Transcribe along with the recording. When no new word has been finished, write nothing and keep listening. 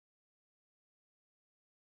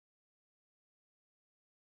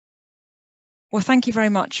Well, thank you very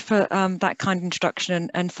much for that kind introduction,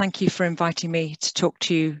 and thank you for inviting me to talk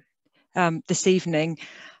to you this evening.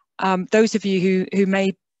 Those of you who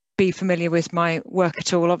may be familiar with my work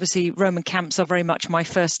at all, obviously Roman camps are very much my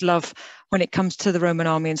first love when it comes to the Roman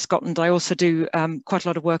army in Scotland. I also do quite a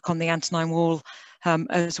lot of work on the Antonine Wall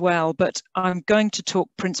as well, but I'm going to talk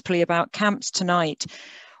principally about camps tonight,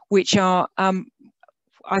 which are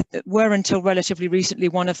were until relatively recently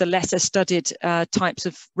one of the lesser studied types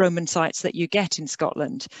of Roman sites that you get in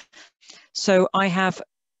Scotland. So I have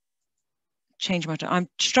I'm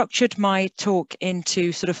structured my talk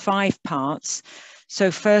into sort of 5 parts.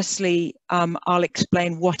 So firstly, I'll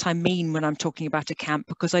explain what I mean when I'm talking about a camp,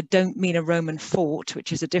 because I don't mean a Roman fort,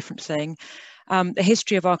 which is a different thing. The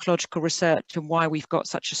history of archaeological research and why we've got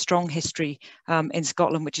such a strong history in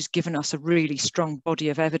Scotland, which has given us a really strong body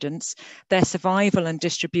of evidence, their survival and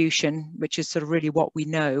distribution, which is sort of really what we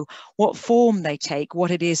know, what form they take,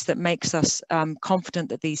 what it is that makes us confident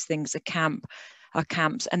that these things are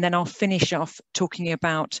camps, and then I'll finish off talking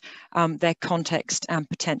about their context and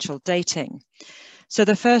potential dating. So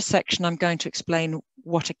the first section, I'm going to explain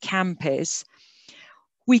what a camp is.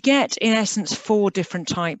 We get, in essence, 4 different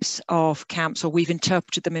types of camps, or we've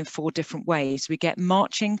interpreted them in 4 different ways. We get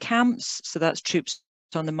marching camps, so that's troops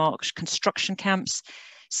on the march, construction camps,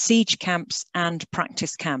 siege camps, and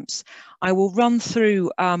practice camps. I will run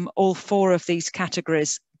through all 4 of these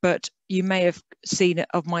categories, but you may have seen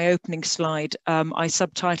of my opening slide, I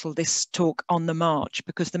subtitled this talk "On the March,"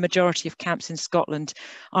 because the majority of camps in Scotland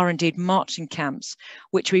are indeed marching camps,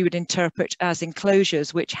 which we would interpret as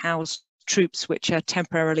enclosures which house troops which are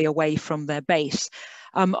temporarily away from their base,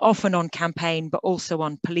 often on campaign, but also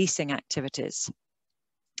on policing activities.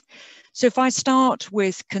 So if I start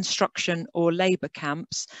with construction or labour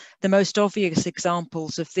camps, the most obvious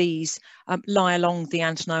examples of these lie along the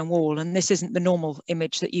Antonine Wall. And this isn't the normal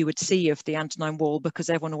image that you would see of the Antonine Wall, because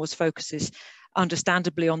everyone always focuses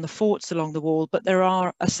understandably on the forts along the wall, but there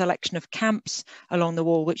are a selection of camps along the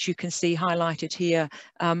wall, which you can see highlighted here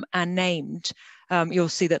and named. You'll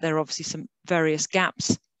see that there are obviously some various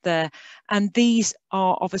gaps there, and these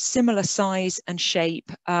are of a similar size and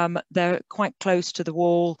shape. They're quite close to the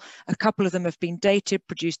wall. A couple of them have been dated,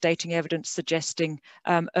 produced dating evidence suggesting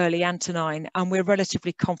early Antonine, and we're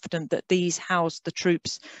relatively confident that these housed the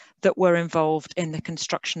troops that were involved in the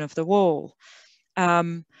construction of the wall.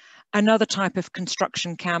 Another type of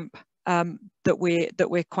construction camp that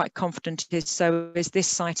we're quite confident is this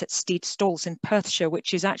site at Steed Stalls in Perthshire,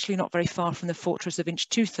 which is actually not very far from the fortress of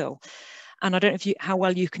Inchtoothill. And I don't know how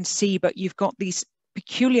well you can see, but you've got these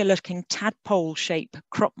peculiar looking tadpole shaped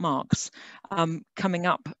crop marks coming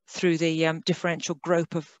up through the differential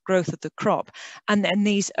growth of the crop. And then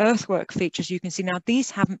these earthwork features you can see now, these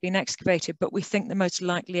haven't been excavated, but we think the most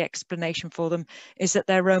likely explanation for them is that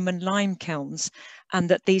they're Roman lime kilns, and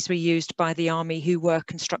that these were used by the army who were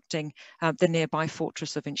constructing the nearby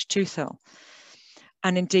fortress of Inchtoothill.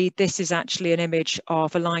 And indeed, this is actually an image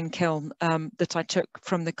of a lime kiln that I took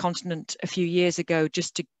from the continent a few years ago,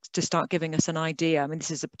 just to start giving us an idea. I mean, this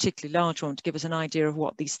is a particularly large one to give us an idea of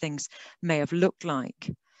what these things may have looked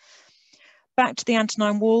like. Back to the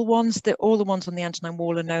Antonine Wall ones, all the ones on the Antonine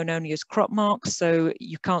Wall are known only as crop marks, so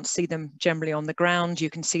you can't see them generally on the ground. You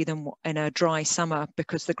can see them in a dry summer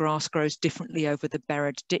because the grass grows differently over the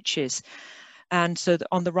buried ditches. And so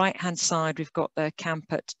on the right-hand side, we've got the camp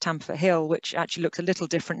at Tamfer Hill, which actually looks a little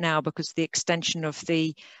different now because the extension of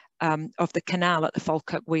the canal at the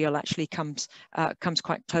Falkirk Wheel actually comes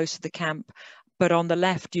quite close to the camp. But on the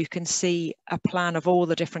left, you can see a plan of all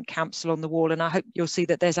the different camps along the wall. And I hope you'll see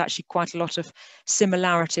that there's actually quite a lot of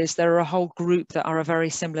similarities. There are a whole group that are a very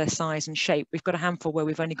similar size and shape. We've got a handful where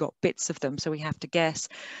we've only got bits of them, so we have to guess.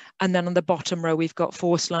 And then on the bottom row, we've got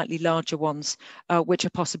 4 slightly larger ones, which are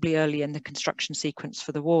possibly early in the construction sequence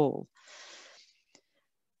for the wall.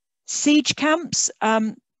 Siege camps.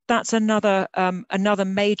 That's another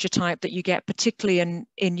major type that you get, particularly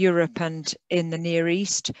in Europe and in the Near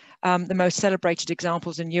East. The most celebrated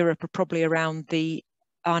examples in Europe are probably around the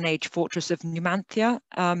Iron Age fortress of Numancia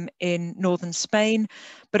in northern Spain.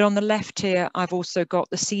 But on the left here, I've also got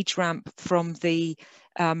the siege ramp from the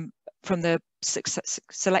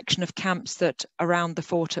selection of camps that around the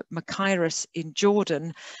fort at Machaerus in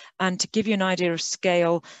Jordan. And to give you an idea of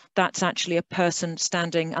scale, that's actually a person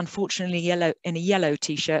standing, unfortunately, in a yellow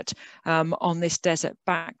t-shirt on this desert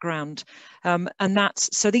background.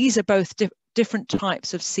 So these are both different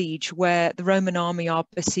types of siege where the Roman army are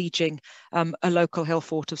besieging a local hill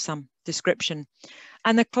fort of some description.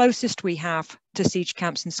 And the closest we have to siege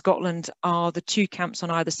camps in Scotland are the 2 camps on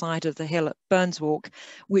either side of the hill at Burnswalk,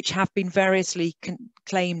 which have been variously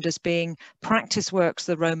claimed as being practice works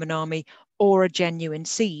of the Roman army or a genuine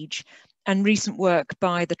siege. And recent work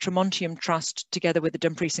by the Tremontium Trust, together with the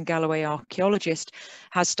Dumfries and Galloway archaeologist,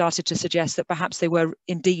 has started to suggest that perhaps they were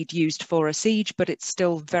indeed used for a siege, but it's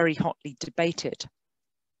still very hotly debated.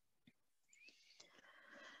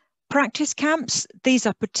 Practice camps, these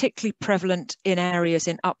are particularly prevalent in areas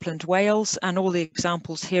in upland Wales, and all the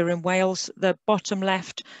examples here in Wales. The bottom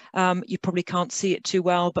left, you probably can't see it too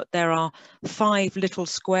well, but there are 5 little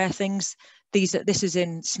square things. This is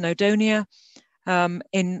in Snowdonia,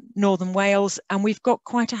 in northern Wales, and we've got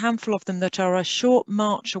quite a handful of them that are a short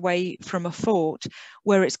march away from a fort,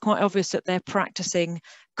 where it's quite obvious that they're practicing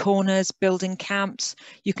corners, building camps.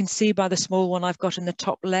 You can see by the small one I've got in the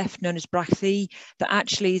top left, known as Brathi, that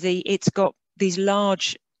actually it's got these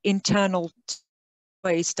large internal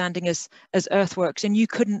ways standing as earthworks, and you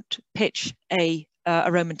couldn't pitch a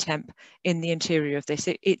Roman temp in the interior of this.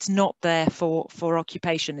 It's not there for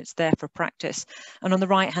occupation, it's there for practice. And on the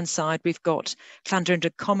right hand side we've got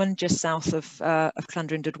Callander Common, just south of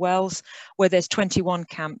Callander Wells, where there's 21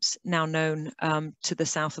 camps now known to the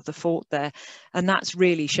south of the fort there, and that's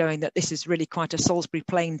really showing that this is really quite a Salisbury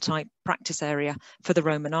Plain type practice area for the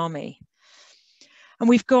Roman army. And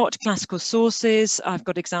we've got classical sources. I've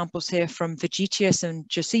got examples here from Vegetius and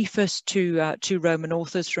Josephus, two Roman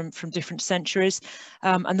authors from different centuries.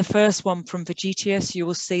 And the first one from Vegetius, you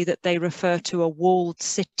will see that they refer to a walled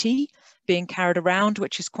city being carried around,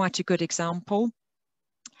 which is quite a good example.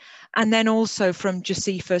 And then also from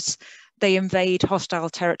Josephus, they invade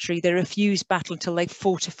hostile territory, they refuse battle until they've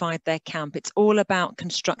fortified their camp. It's all about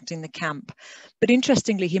constructing the camp. But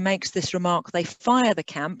interestingly, he makes this remark, they fire the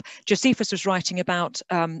camp. Josephus was writing about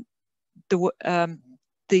the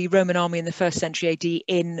Roman army in the 1st century AD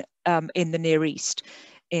in the Near East,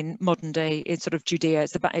 in modern day, it's sort of Judea,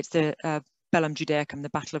 it's the Bellum Judaicum, the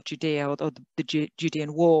Battle of Judea, or the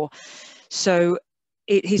Judean War. So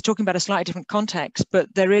he's talking about a slightly different context,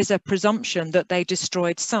 but there is a presumption that they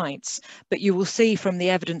destroyed sites. But you will see from the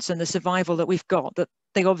evidence and the survival that we've got that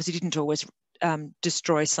they obviously didn't always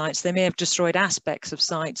destroy sites. They may have destroyed aspects of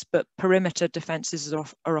sites, but perimeter defences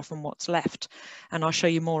are often what's left. And I'll show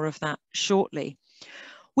you more of that shortly.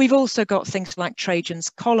 We've also got things like Trajan's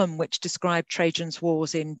Column, which describe Trajan's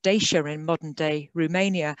wars in Dacia in modern day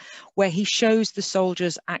Romania, where he shows the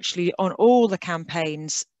soldiers actually on all the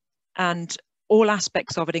campaigns and all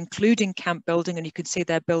aspects of it, including camp building, and you can see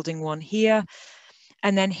they're building one here.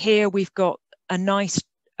 And then here we've got a nice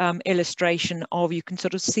illustration of, you can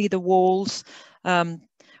sort of see the walls,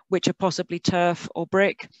 which are possibly turf or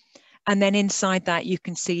brick. And then inside that you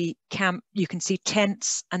can see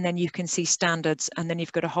tents, and then you can see standards, and then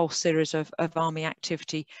you've got a whole series of army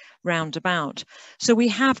activity round about. So we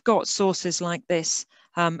have got sources like this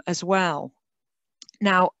as well.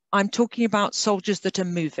 Now, I'm talking about soldiers that are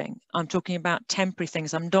moving. I'm talking about temporary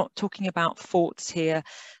things. I'm not talking about forts here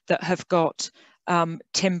that have got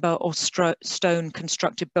timber or stone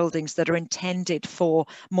constructed buildings that are intended for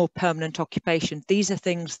more permanent occupation. These are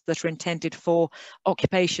things that are intended for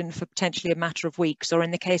occupation for potentially a matter of weeks, or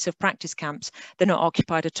in the case of practice camps, they're not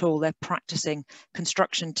occupied at all. They're practicing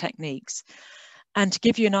construction techniques. And to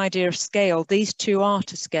give you an idea of scale, these two are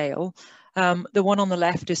to scale. The one on the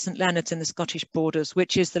left is St Leonard's in the Scottish borders,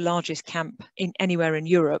 which is the largest camp anywhere in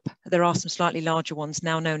Europe. There are some slightly larger ones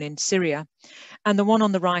now known in Syria. And the one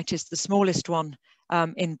on the right is the smallest one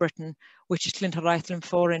in Britain, which is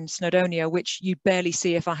Llynhwraeth-Llynffor in Snowdonia, which you'd barely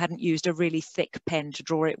see if I hadn't used a really thick pen to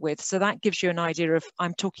draw it with. So that gives you an idea of,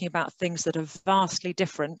 I'm talking about things that are vastly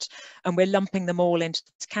different, and we're lumping them all into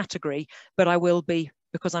this category, but I will be,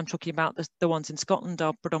 because I'm talking about the ones in Scotland,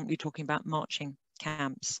 are predominantly talking about marching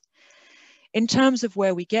camps. In terms of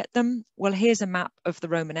where we get them, well, here's a map of the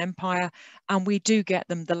Roman Empire, and we do get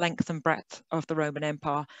them the length and breadth of the Roman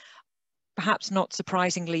Empire. Perhaps not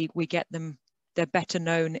surprisingly, we get them, they're better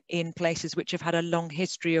known in places which have had a long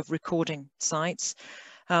history of recording sites.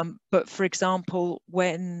 But for example,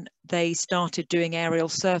 when they started doing aerial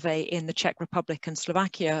survey in the Czech Republic and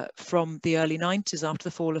Slovakia from the early 90s after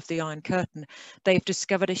the fall of the Iron Curtain, they've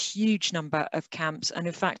discovered a huge number of camps. And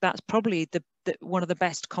in fact, that's probably one of the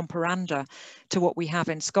best comparanda to what we have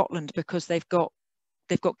in Scotland, because they've got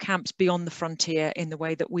camps beyond the frontier in the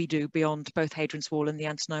way that we do beyond both Hadrian's Wall and the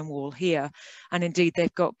Antonine Wall here. And indeed,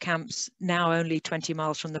 they've got camps now only 20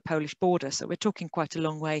 miles from the Polish border. So we're talking quite a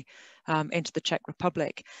long way into the Czech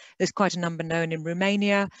Republic. There's quite a number known in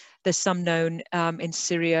Romania. There's some known in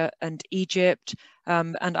Syria and Egypt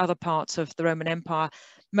and other parts of the Roman Empire.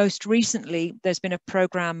 Most recently, there's been a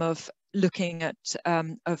program of looking at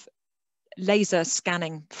of laser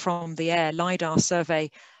scanning from the air, LiDAR survey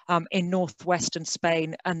in northwestern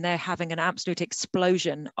Spain, and they're having an absolute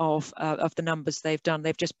explosion of the numbers they've done.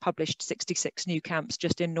 They've just published 66 new camps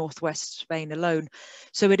just in northwest Spain alone.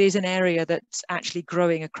 So it is an area that's actually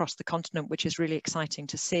growing across the continent, which is really exciting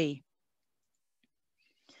to see.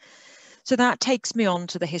 So that takes me on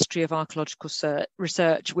to the history of archaeological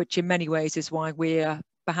research, which in many ways is why we're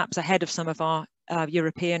perhaps ahead of some of our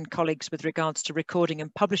European colleagues with regards to recording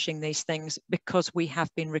and publishing these things, because we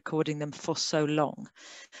have been recording them for so long.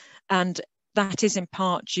 And that is in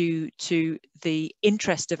part due to the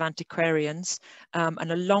interest of antiquarians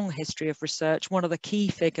and a long history of research. One of the key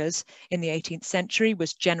figures in the 18th century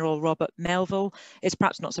was General Robert Melville. It's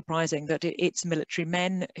perhaps not surprising that it's military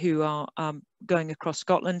men who are going across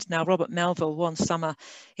Scotland. Now, Robert Melville one summer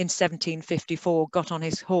in 1754 got on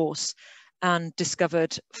his horse and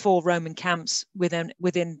discovered 4 Roman camps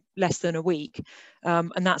within less than a week.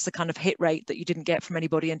 And that's the kind of hit rate that you didn't get from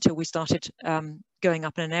anybody until we started going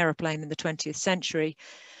up in an aeroplane in the 20th century.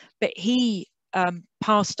 But he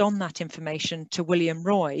passed on that information to William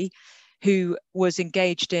Roy, who was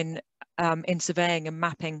engaged in surveying and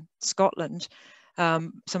mapping Scotland.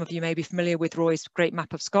 Some of you may be familiar with Roy's Great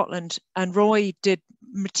Map of Scotland, and Roy did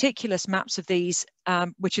meticulous maps of these,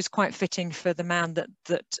 which is quite fitting for the man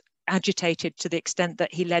that agitated to the extent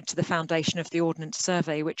that he led to the foundation of the Ordnance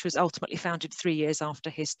Survey, which was ultimately founded 3 years after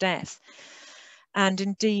his death. And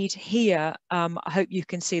indeed here, I hope you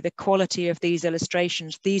can see the quality of these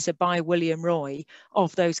illustrations. These are by William Roy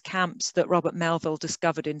of those camps that Robert Melville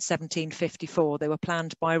discovered in 1754. They were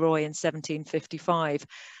planned by Roy in 1755.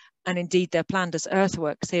 And indeed, they're planned as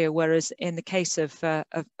earthworks here, whereas in the case of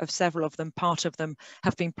several of them, part of them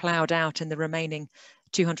have been ploughed out in the remaining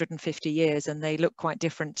 250 years, and they look quite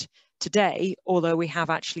different today, although we have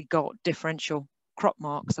actually got differential crop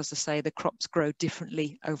marks. As I say, the crops grow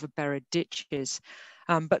differently over buried ditches.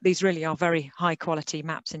 But these really are very high quality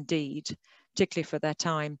maps indeed, particularly for their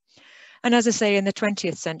time. And as I say, in the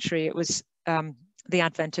 20th century, it was the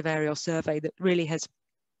advent of aerial survey that really has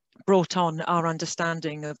brought on our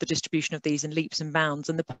understanding of the distribution of these in leaps and bounds.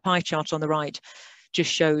 And the pie chart on the right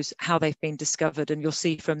just shows how they've been discovered. And you'll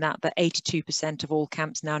see from that 82% of all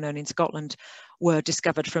camps now known in Scotland were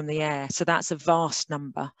discovered from the air. So that's a vast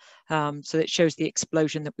number. So it shows the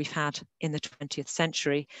explosion that we've had in the 20th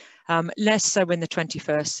century, less so in the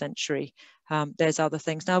 21st century. There's other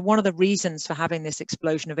things. Now, one of the reasons for having this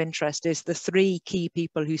explosion of interest is the 3 key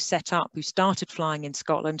people who started flying in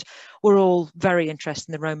Scotland were all very interested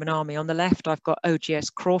in the Roman army. On the left, I've got OGS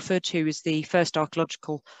Crawford, who is the first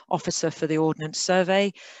archaeological officer for the Ordnance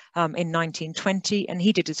Survey in 1920, and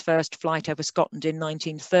he did his first flight over Scotland in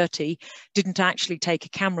 1930, didn't actually take a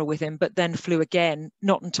camera with him, but then flew again,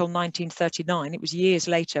 not until 1939. It was years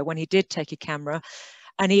later when he did take a camera.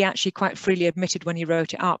 And he actually quite freely admitted when he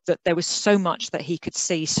wrote it up that there was so much that he could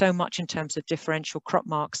see, so much in terms of differential crop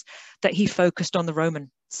marks, that he focused on the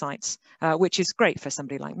Roman sites, which is great for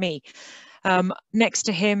somebody like me. Next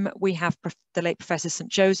to him, we have the late Professor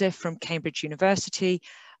St. Joseph from Cambridge University,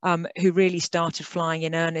 who really started flying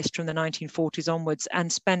in earnest from the 1940s onwards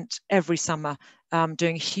and spent every summer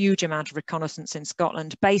doing a huge amount of reconnaissance in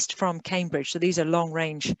Scotland, based from Cambridge. So these are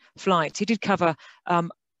long-range flights. He did cover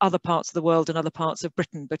other parts of the world and other parts of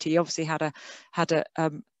Britain, but he obviously had a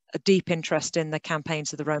deep interest in the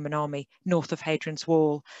campaigns of the Roman army north of Hadrian's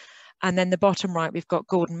Wall. And then the bottom right, we've got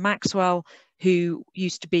Gordon Maxwell, who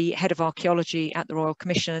used to be head of archaeology at the Royal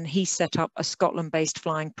Commission, and he set up a Scotland-based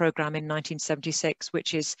flying programme in 1976,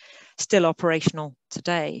 which is still operational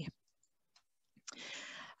today.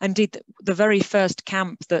 Indeed, the very first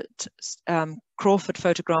camp that Crawford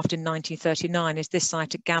photographed in 1939 is this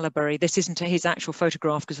site at Gallowbury. This isn't his actual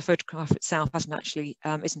photograph, because the photograph itself isn't actually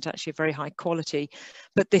a very high quality,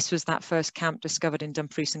 but this was that first camp discovered in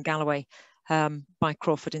Dumfries and Galloway by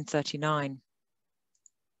Crawford in 1939.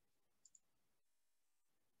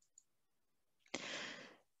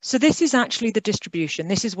 So this is actually the distribution.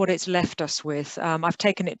 This is what it's left us with. I've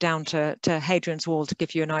taken it down to Hadrian's Wall to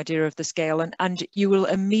give you an idea of the scale, and you will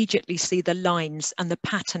immediately see the lines and the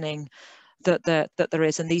patterning that there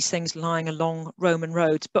is, and these things lying along Roman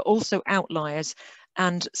roads, but also outliers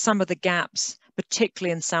and some of the gaps,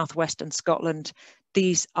 particularly in southwestern Scotland.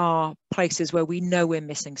 These are places where we know we're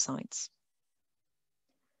missing sites.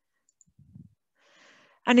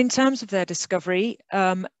 And in terms of their discovery,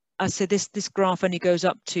 So this graph only goes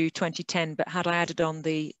up to 2010, but had I added on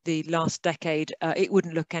the last decade, it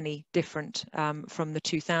wouldn't look any different from the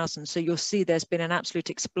 2000s. So you'll see there's been an absolute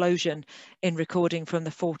explosion in recording from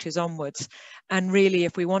the 40s onwards. And really,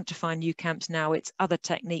 if we want to find new camps now, it's other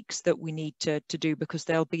techniques that we need to do, because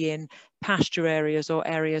they'll be in pasture areas or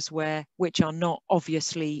areas which are not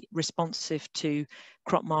obviously responsive to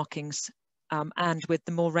crop markings. And with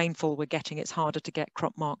the more rainfall we're getting, it's harder to get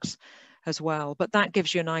crop marks as well. But that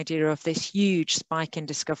gives you an idea of this huge spike in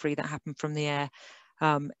discovery that happened from the air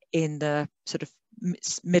in the sort of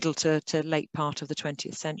middle to late part of the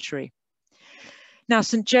 20th century. Now,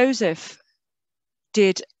 St. Joseph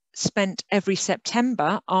spent every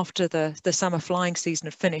September, after the summer flying season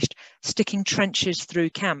had finished, sticking trenches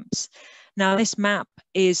through camps. Now, this map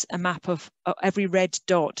is a map of every red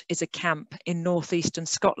dot is a camp in northeastern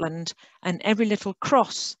Scotland, and every little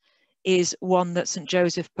cross is one that St.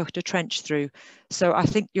 Joseph put a trench through. So I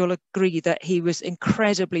think you'll agree that he was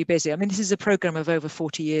incredibly busy. I mean, this is a program of over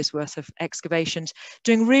 40 years worth of excavations,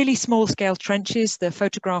 doing really small scale trenches. The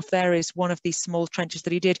photograph there is one of these small trenches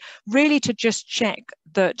that he did, really to just check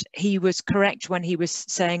that he was correct when he was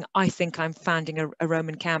saying, I think I'm finding a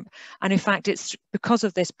Roman camp. And in fact, it's because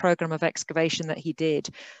of this program of excavation that he did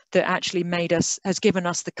that actually has given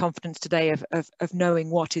us the confidence today of knowing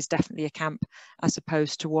what is definitely a camp as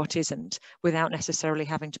opposed to what isn't, without necessarily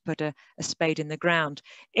having to put a spade in the ground.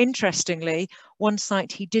 Interestingly, one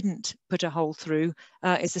site he didn't put a hole through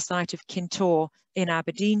is the site of Kintore in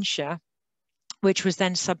Aberdeenshire, which was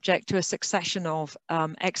then subject to a succession of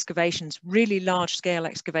excavations, really large scale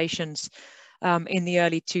excavations in the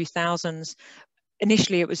early 2000s.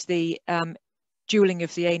 Initially, it was the dualling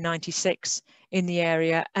of the A96 in the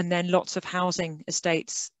area, and then lots of housing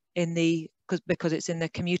estates because it's in the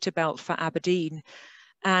commuter belt for Aberdeen.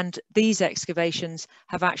 And these excavations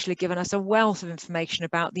have actually given us a wealth of information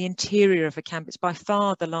about the interior of a camp. It's by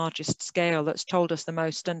far the largest scale that's told us the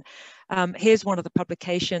most. And here's one of the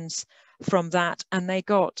publications from that. And they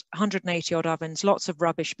got 180 odd ovens, lots of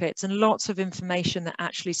rubbish pits, and lots of information that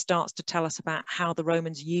actually starts to tell us about how the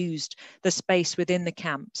Romans used the space within the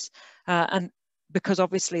camps. And because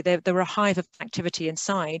obviously there were a hive of activity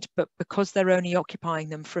inside, but because they're only occupying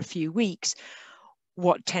them for a few weeks,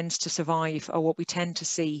 what tends to survive, or what we tend to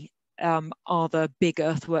see, are the big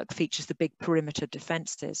earthwork features, the big perimeter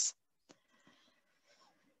defences.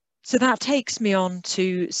 So that takes me on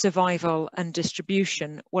to survival and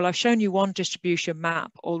distribution. Well, I've shown you one distribution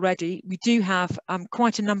map already. We do have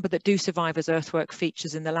quite a number that do survive as earthwork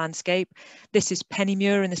features in the landscape. This is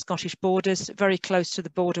Pennymuir in the Scottish borders, very close to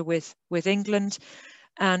the border with England.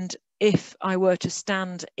 And if I were to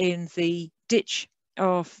stand in the ditch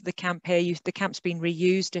of the camp here, the camp's been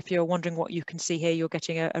reused. If you're wondering what you can see here, you're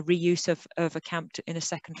getting a reuse of a camp in a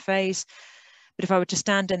second phase. But if I were to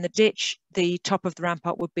stand in the ditch, the top of the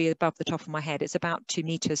rampart would be above the top of my head. It's about 2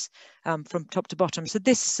 meters from top to bottom. So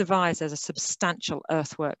this survives as a substantial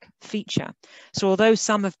earthwork feature. So although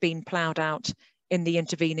some have been ploughed out in the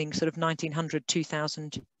intervening sort of 1900,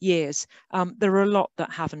 2000 years, there are a lot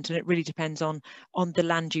that haven't, and it really depends on the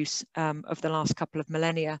land use of the last couple of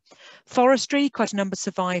millennia. Forestry, quite a number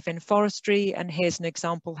survive in forestry, and here's an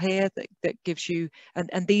example here that gives you,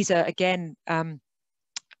 and these are again,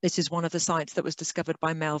 this is one of the sites that was discovered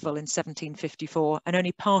by Melville in 1754, and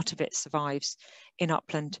only part of it survives in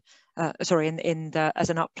upland, as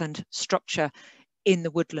an upland structure in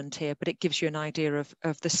the woodland here, but it gives you an idea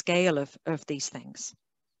of the scale of these things.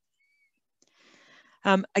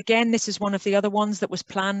 Again, this is one of the other ones that was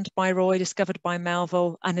planned by Roy, discovered by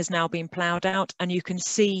Melville, and has now been ploughed out. And you can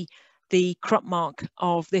see the crop mark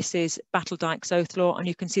of, this is Battledykes Oathlaw, and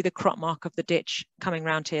you can see the crop mark of the ditch coming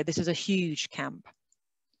round here. This is a huge camp.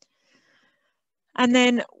 And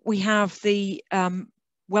then we have the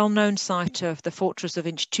well-known site of the fortress of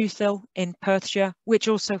Inchtoothill in Perthshire, which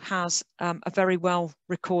also has a very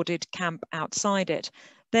well-recorded camp outside it.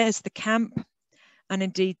 There's the camp, and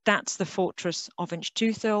indeed that's the fortress of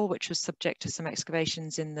Inchtoothill, which was subject to some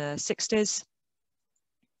excavations in the 60s.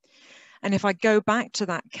 And if I go back to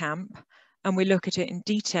that camp and we look at it in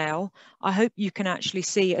detail, I hope you can actually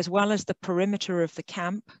see, as well as the perimeter of the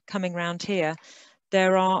camp coming round here,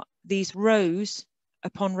 there are these rows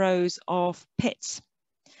upon rows of pits.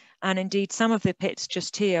 And indeed, some of the pits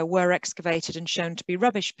just here were excavated and shown to be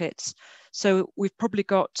rubbish pits. So we've probably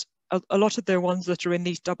got a lot of the ones that are in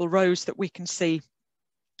these double rows that we can see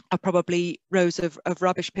are probably rows of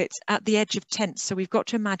rubbish pits at the edge of tents. So we've got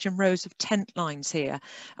to imagine rows of tent lines here.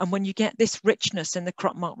 And when you get this richness in the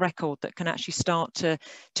crop mark record that can actually start to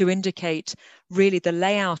indicate really the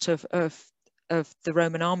layout of the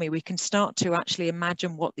Roman army, we can start to actually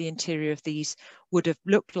imagine what the interior of these would have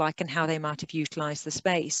looked like and how they might have utilized the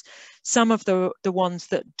space. Some of the ones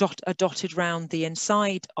that are dotted around the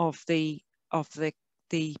inside of the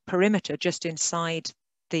perimeter, just inside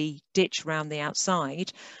the ditch around the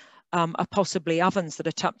outside, are possibly ovens that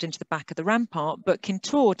are tucked into the back of the rampart, but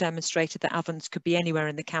Kintour demonstrated that ovens could be anywhere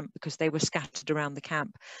in the camp because they were scattered around the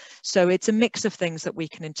camp. So it's a mix of things that we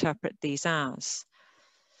can interpret these as.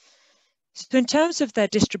 So in terms of their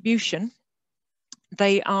distribution,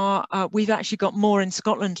 they are, we've actually got more in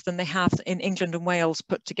Scotland than they have in England and Wales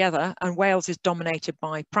put together, and Wales is dominated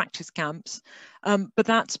by practice camps, but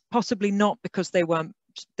that's possibly not because they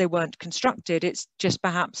weren't constructed. It's just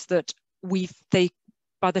perhaps that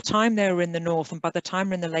by the time they were in the north and by the time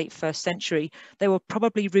we're in the late 1st century, they were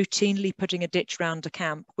probably routinely putting a ditch round a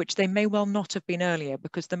camp, which they may well not have been earlier,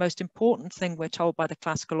 because the most important thing we're told by the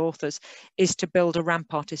classical authors is to build a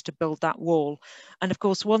rampart, is to build that wall. And of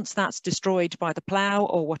course, once that's destroyed by the plough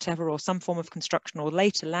or whatever, or some form of construction or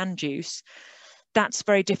later land use, that's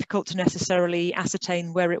very difficult to necessarily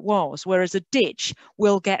ascertain where it was. Whereas a ditch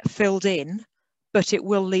will get filled in, but it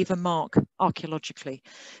will leave a mark archaeologically.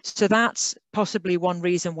 So that's possibly one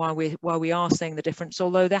reason why we are seeing the difference,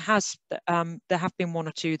 although there have been one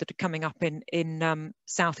or two that are coming up in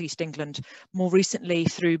southeast England more recently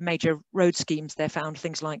through major road schemes. They found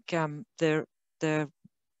things like the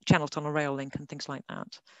Channel Tunnel rail link and things like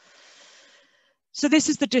that. So this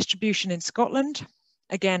is the distribution in Scotland.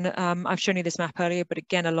 Again, I've shown you this map earlier, but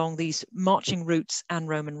again along these marching routes and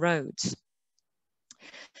Roman roads.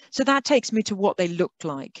 So that takes me to what they look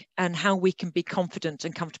like and how we can be confident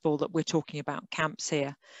and comfortable that we're talking about camps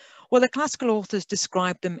here. Well, the classical authors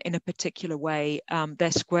describe them in a particular way.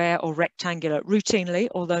 They're square or rectangular routinely,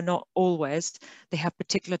 although not always. They have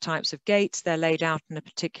particular types of gates. They're laid out in a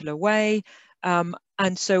particular way. And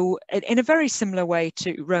so in a very similar way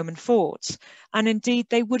to Roman forts. And indeed,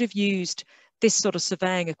 they would have used this sort of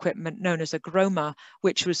surveying equipment known as a groma,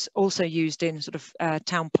 which was also used in sort of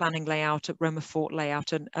town planning layout, Roman fort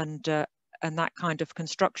layout, and that kind of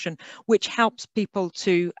construction, which helps people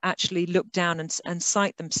to actually look down and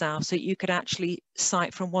sight themselves, so you could actually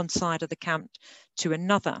sight from one side of the camp to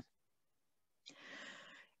another.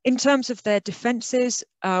 In terms of their defences,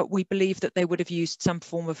 we believe that they would have used some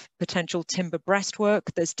form of potential timber breastwork.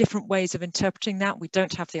 There's different ways of interpreting that. We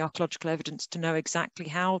don't have the archaeological evidence to know exactly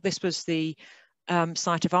how. This was the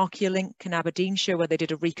site of Archeolink in Aberdeenshire, where they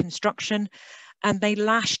did a reconstruction, and they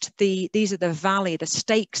lashed these are the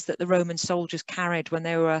stakes that the Roman soldiers carried when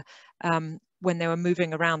they were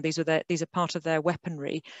moving around. These are part of their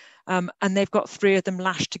weaponry, and they've got 3 of them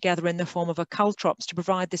lashed together in the form of a caltrops to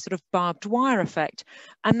provide this sort of barbed wire effect.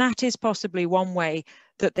 And that is possibly one way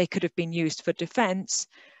that they could have been used for defense.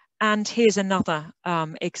 And here's another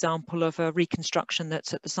example of a reconstruction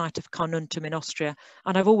that's at the site of Carnuntum in Austria.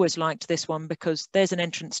 And I've always liked this one because there's an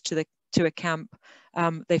entrance to a camp.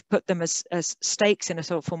 They've put them as stakes in a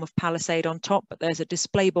sort of form of palisade on top, but there's a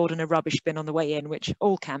display board and a rubbish bin on the way in, which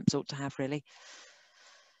all camps ought to have, really.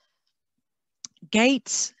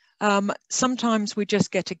 Gates. Sometimes we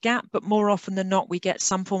just get a gap, but more often than not, we get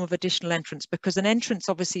some form of additional entrance, because an entrance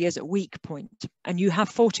obviously is a weak point, and you have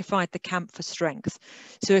fortified the camp for strength.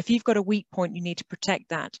 So if you've got a weak point, you need to protect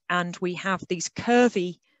that. And we have these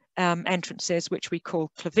curvy entrances, which we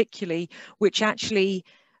call claviculae, which actually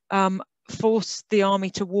force the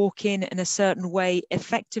army to walk in a certain way,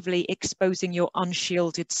 effectively exposing your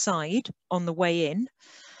unshielded side on the way in.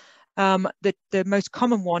 The most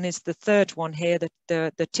common one is the third one here, the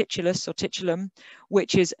titulus or titulum,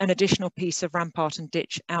 which is an additional piece of rampart and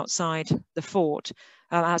ditch outside the fort,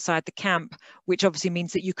 outside the camp, which obviously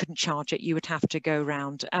means that you couldn't charge it, you would have to go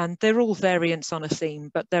round. And they're all variants on a theme,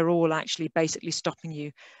 but they're all actually basically stopping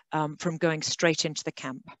you from going straight into the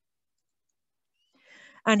camp.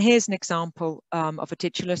 And here's an example of a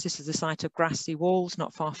titulus. This is the site of Grassy Walls,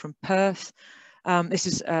 not far from Perth. This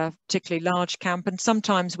is a particularly large camp, and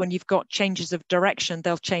sometimes when you've got changes of direction,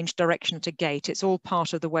 they'll change direction to gate. It's all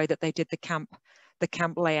part of the way that they did the camp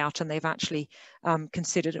layout, and they've actually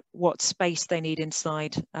considered what space they need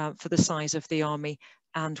inside for the size of the army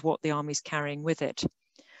and what the army's carrying with it.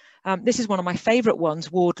 This is one of my favourite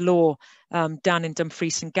ones, Ward Law, down in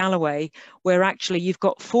Dumfries and Galloway, where actually you've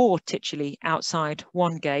got 4 tituli outside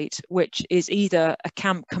one gate, which is either a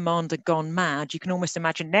camp commander gone mad. You can almost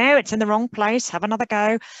imagine, no, it's in the wrong place, have another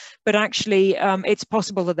go. But actually, it's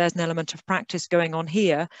possible that there's an element of practice going on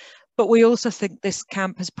here. But we also think this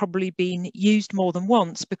camp has probably been used more than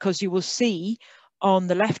once, because you will see on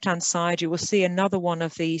the left-hand side, you will see another one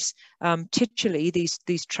of these tituli,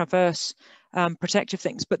 these traverse protective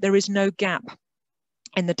things, but there is no gap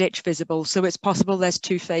in the ditch visible. So it's possible there's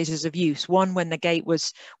two phases of use. One when the gate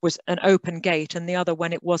was an open gate, and the other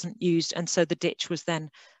when it wasn't used, and so the ditch was then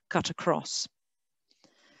cut across.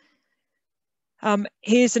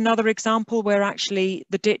 Here's another example where actually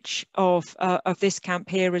the ditch of this camp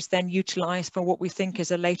here is then utilised for what we think is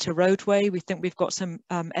a later roadway. We think we've got some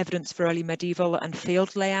evidence for early medieval and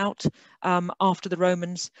field layout after the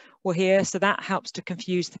Romans were here. So that helps to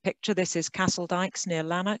confuse the picture. This is Castle Dykes near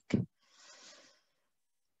Lanark.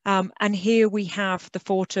 And here we have the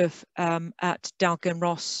fort of at Dalgyn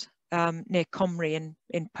Ross near Comrie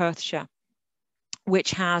in Perthshire, which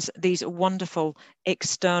has these wonderful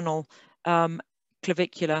external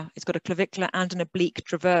clavicular. It's got a clavicular and an oblique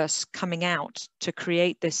traverse coming out to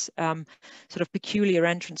create this sort of peculiar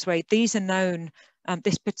entranceway. These are known,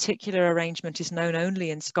 this particular arrangement is known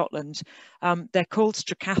only in Scotland. They're called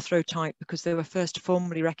Stracathro type because they were first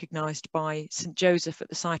formally recognised by St Joseph at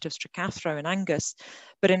the site of Stracathro in Angus,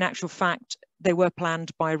 but in actual fact they were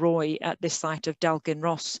planned by Roy at this site of Dalgyn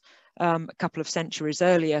Ross a couple of centuries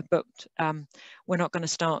earlier, but we're not going to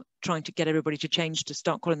start trying to get everybody to change to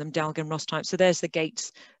start calling them Dalgyn Ross type. So there's the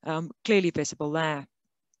gates clearly visible there.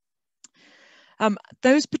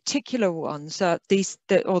 Those particular ones, rather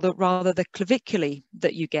the claviculae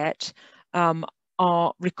that you get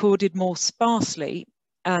are recorded more sparsely,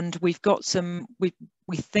 and we've got some, we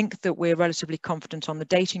think that we're relatively confident on the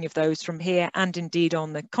dating of those from here and indeed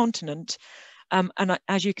on the continent. And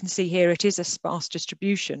as you can see here, it is a sparse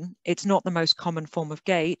distribution. It's not the most common form of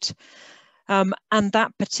gate. And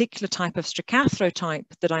that particular type of Stracathro type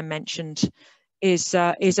that I mentioned is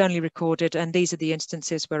only recorded, and these are the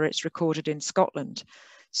instances where it's recorded in Scotland.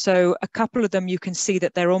 So a couple of them, you can see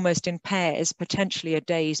that they're almost in pairs, potentially a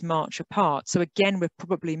day's march apart. So again, we're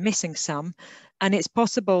probably missing some. And it's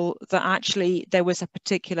possible that actually there was a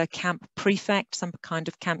particular camp prefect, some kind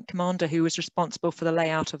of camp commander who was responsible for the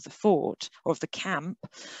layout of the fort or of the camp,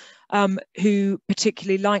 who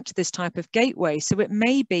particularly liked this type of gateway. So it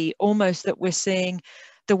may be almost that we're seeing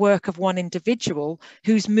the work of one individual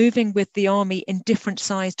who's moving with the army in different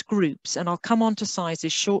sized groups. And I'll come on to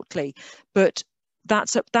sizes shortly, but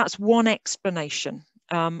that's one explanation.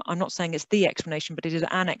 I'm not saying it's the explanation, but it is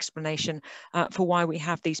an explanation for why we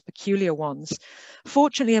have these peculiar ones.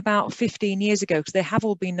 Fortunately, about 15 years ago, because they have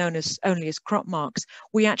all been known as only as crop marks,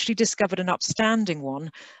 we actually discovered an upstanding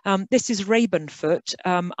one. This is Rabenfoot.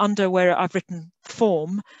 Under where I've written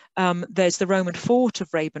form, there's the Roman fort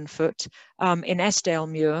of Rabenfoot in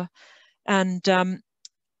Esdalemuir,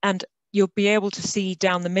 and you'll be able to see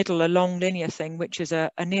down the middle a long linear thing, which is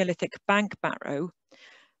a Neolithic bank barrow,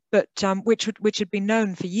 but which had been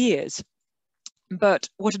known for years. But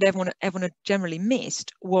what everyone had generally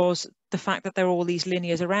missed was the fact that there are all these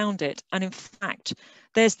linears around it. And in fact,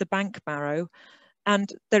 there's the bank barrow,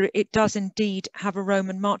 and it does indeed have a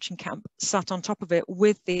Roman marching camp sat on top of it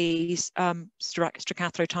with these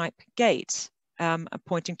Stracathro type gates.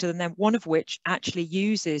 Pointing to them, one of which actually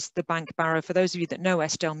uses the bank barrow. For those of you that know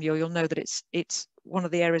Esdalemuir, you'll know that it's one of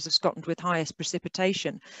the areas of Scotland with highest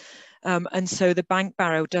precipitation. And so the bank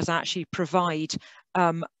barrow does actually provide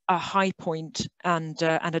a high point and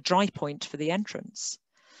a dry point for the entrance.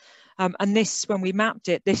 And this, when we mapped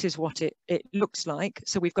it, this is what it looks like.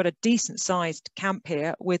 So we've got a decent sized camp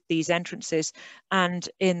here with these entrances. And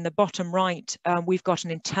in the bottom right, we've got an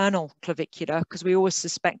internal clavicular, because we always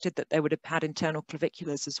suspected that they would have had internal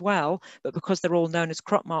claviculars as well. But because they're all known as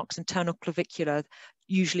crop marks, internal clavicular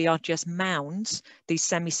usually are just mounds, these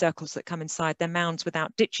semicircles that come inside. They're mounds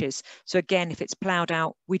without ditches. So again, if it's ploughed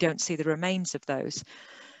out, we don't see the remains of those.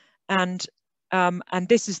 And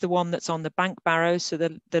this is the one that's on the bank barrow. So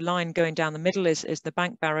the line going down the middle is the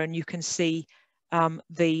bank barrow, and you can see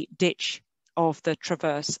the ditch of the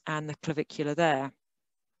traverse and the clavicular there.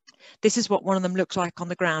 This is what one of them looks like on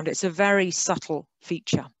the ground. It's a very subtle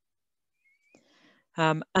feature.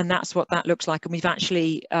 And that's what that looks like. And we've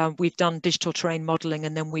actually, we've done digital terrain modeling,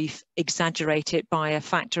 and then we've exaggerated it by a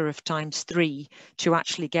factor of ×3 to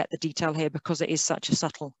actually get the detail here, because it is such a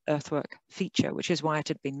subtle earthwork feature, which is why it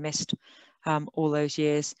had been missed all those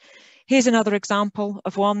years. Here's another example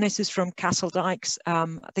of one. This is from Castle Dykes. I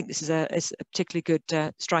think this is a particularly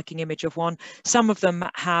good striking image of one. Some of them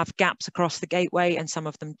have gaps across the gateway and some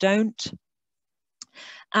of them don't.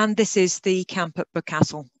 And this is the camp at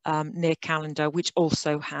Bochastle near Callander, which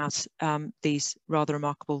also has these rather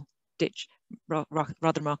remarkable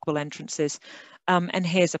entrances. And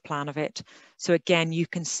here's a plan of it. So again, you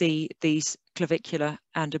can see these clavicular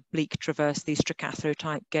and oblique traverse, these Stracathro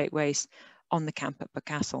type gateways on the camp at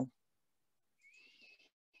Bochastle.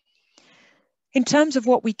 In terms of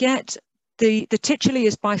what we get, The tituli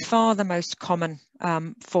is by far the most common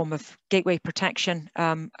form of gateway protection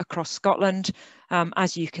across Scotland,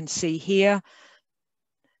 as you can see here.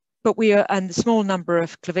 But and the small number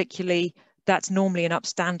of claviculae, that's normally an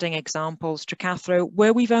upstanding example, Stracathro,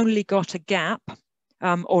 where we've only got a gap,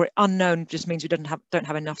 or unknown just means we don't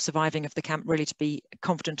have enough surviving of the camp really to be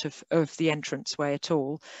confident of the entrance way at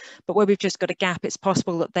all. But where we've just got a gap, it's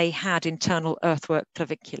possible that they had internal earthwork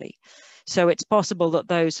claviculae. So it's possible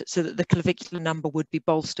that so that the clavicular number would be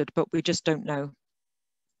bolstered, but we just don't know.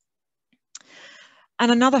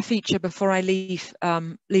 And another feature before I leave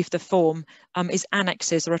the form is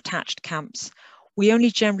annexes or attached camps. We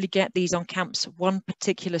only generally get these on camps, one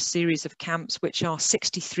particular series of camps, which are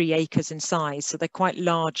 63 acres in size. So they're quite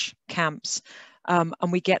large camps,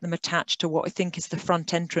 and we get them attached to what I think is the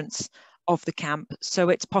front entrance of the camp. So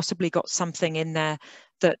it's possibly got something in there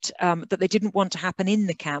that, that they didn't want to happen in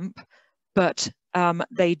the camp, but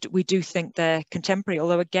we do think they're contemporary,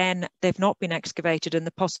 although again, they've not been excavated, and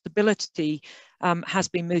the possibility has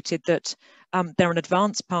been mooted that they're an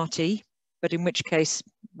advance party, but in which case,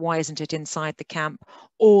 why isn't it inside the camp?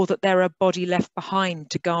 Or that they're a body left behind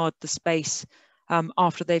to guard the space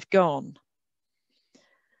after they've gone.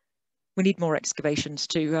 We need more excavations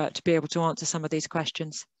to be able to answer some of these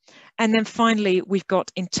questions. And then finally, we've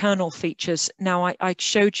got internal features. Now, I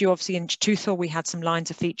showed you obviously in Tuthor, we had some lines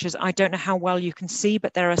of features. I don't know how well you can see,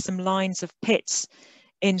 but there are some lines of pits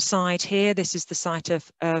inside here. This is the site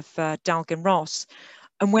of Dalgan Ross.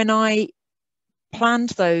 And when I planned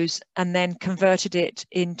those and then converted it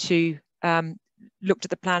into, looked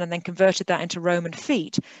at the plan and then converted that into Roman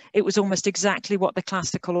feet, it was almost exactly what the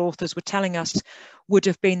classical authors were telling us would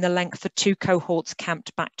have been the length of two cohorts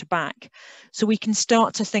camped back to back. So we can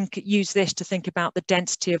start to use this to think about the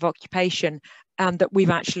density of occupation, and that we've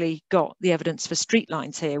actually got the evidence for street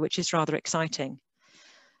lines here, which is rather exciting.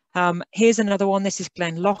 Here's another one. This is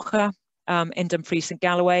Glen Locha in Dumfries and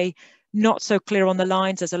Galloway. Not so clear on the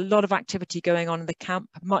lines. There's a lot of activity going on in the camp,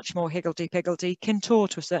 much more higgledy-piggledy. Kintore,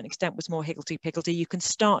 to a certain extent, was more higgledy-piggledy. You can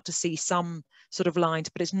start to see some sort of lines,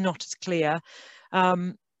 but it's not as clear.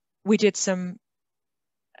 We did some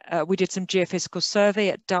geophysical survey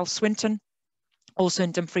at Dal Swinton, also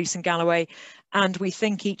in Dumfries and Galloway, and we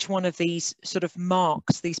think each one of these sort of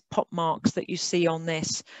marks, these pop marks that you see on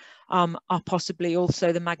this, are possibly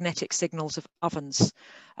also the magnetic signals of ovens.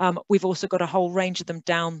 We've also got a whole range of them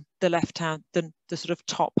down the left hand, the sort of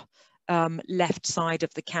top left side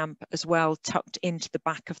of the camp as well, tucked into the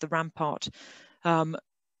back of the rampart,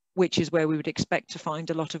 which is where we would expect to find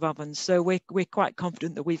a lot of ovens. So we're quite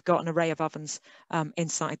confident that we've got an array of ovens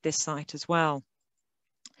inside this site as well.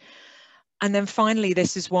 And then finally,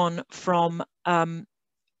 this is one from on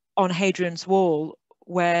Hadrian's Wall,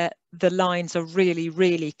 where the lines are really,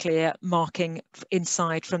 really clear, marking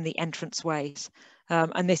inside from the entrance ways.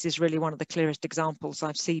 And this is really one of the clearest examples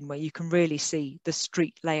I've seen where you can really see the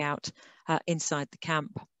street layout inside the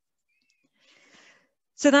camp.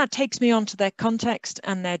 So that takes me on to their context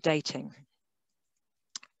and their dating.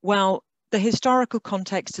 Well, the historical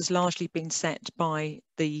context has largely been set by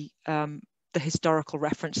the historical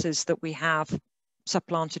references that we have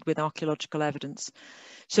supplanted with archaeological evidence.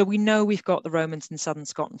 So we know we've got the Romans in southern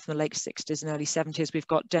Scotland from the late 60s and early 70s. We've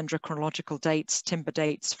got dendrochronological dates, timber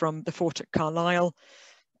dates from the fort at Carlisle.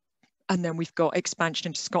 And then we've got expansion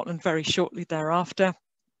into Scotland very shortly thereafter.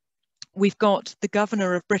 We've got the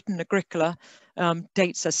governor of Britain, Agricola,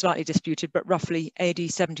 dates are slightly disputed, but roughly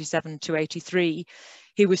AD 77 to 83.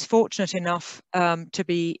 He was fortunate enough to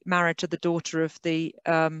be married to the daughter of the,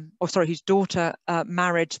 whose daughter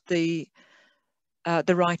married the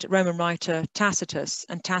Roman writer Tacitus,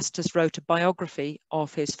 and Tacitus wrote a biography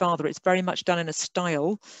of his father. It's very much done in a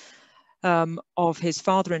style of his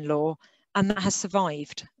father-in-law, and that has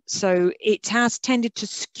survived. So it has tended to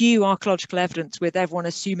skew archaeological evidence with everyone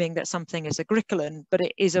assuming that something is Agricolan, but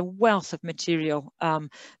it is a wealth of material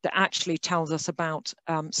that actually tells us about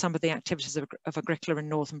some of the activities of Agricola in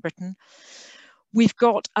northern Britain. We've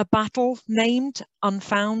got a battle named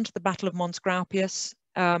Unfound, the Battle of Mons Graupius,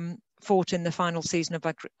 fought in the final season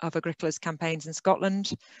of Agricola's campaigns in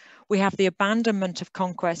Scotland. We have the abandonment of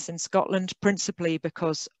conquests in Scotland, principally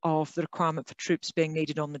because of the requirement for troops being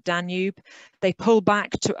needed on the Danube. They pull back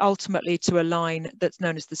to ultimately to a line that's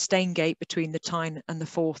known as the Staingate between the Tyne and the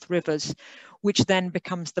Forth rivers, which then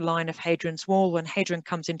becomes the line of Hadrian's Wall when Hadrian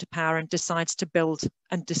comes into power and decides to build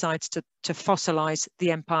and decides to fossilize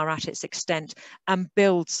the empire at its extent and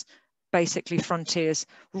builds basically frontiers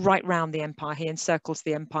right round the empire. He encircles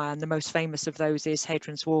the empire, and the most famous of those is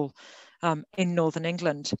Hadrian's Wall in northern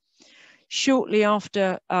England. Shortly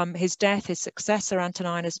after his death, his successor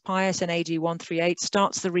Antoninus Pius in AD 138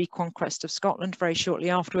 starts the reconquest of Scotland very shortly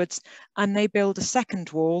afterwards, and they build a second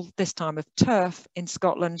wall, this time of turf, in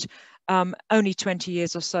Scotland, only 20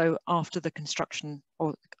 years or so after the construction,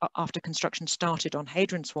 or after construction started on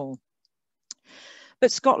Hadrian's Wall.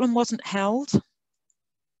 But Scotland wasn't held,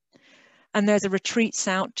 and there's a retreat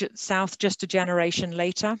south just a generation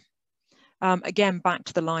later. Again, back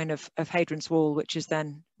to the line of Hadrian's Wall, which is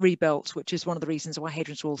then rebuilt, which is one of the reasons why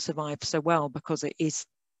Hadrian's Wall survived so well, because it is,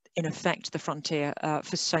 in effect, the frontier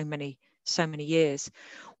for so many years.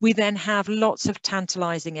 We then have lots of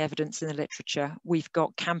tantalizing evidence in the literature. We've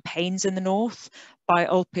got campaigns in the north by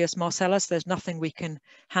Ulpius Marcellus. There's nothing we can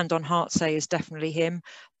hand on heart say is definitely him.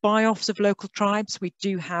 Buy-offs of local tribes. We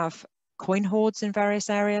do have coin hoards in various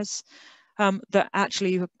areas that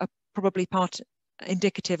actually are probably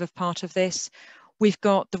indicative of part of this. We've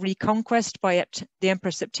got the reconquest by the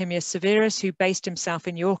Emperor Septimius Severus, who based himself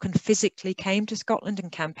in York and physically came to Scotland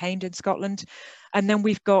and campaigned in Scotland. And then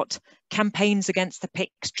we've got campaigns against the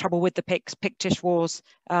Picts, trouble with the Picts, Pictish wars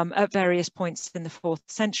at various points in the 4th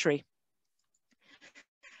century.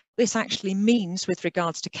 This actually means, with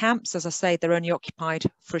regards to camps, as I say, they're only occupied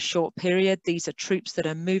for a short period. These are troops that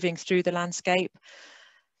are moving through the landscape.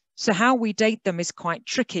 So how we date them is quite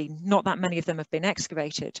tricky. Not that many of them have been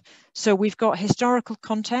excavated. So we've got historical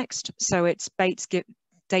context. So it's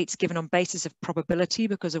dates given on basis of probability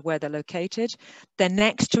because of where they're located. They're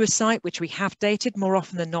next to a site which we have dated. More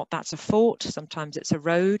often than not, that's a fort. Sometimes it's a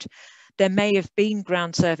road. There may have been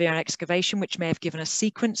ground survey and excavation, which may have given a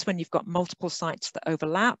sequence when you've got multiple sites that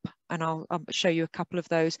overlap. And I'll show you a couple of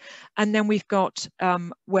those. And then we've got,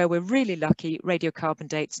 where we're really lucky, radiocarbon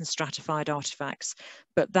dates and stratified artifacts.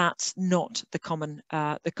 But that's not the common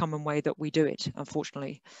way that we do it,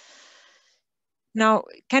 unfortunately. Now,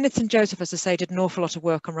 Kenneth St. Joseph, as I say, did an awful lot of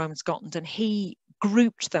work on Roman Scotland, and he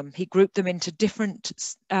grouped them. He grouped them into different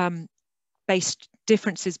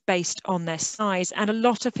differences based on their size, and a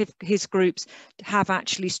lot of his groups have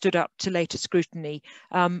actually stood up to later scrutiny.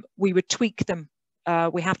 We would tweak them.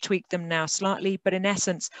 We have tweaked them now slightly, but in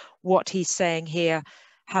essence, what he's saying here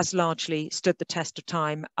has largely stood the test of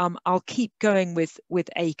time. I'll keep going with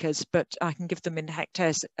acres, but I can give them in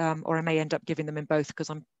hectares, or I may end up giving them in both because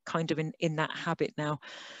I'm kind of in that habit now.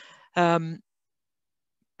 And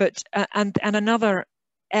another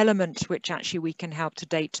element which actually we can help to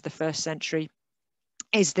date to the 1st century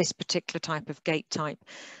is this particular type of gate type.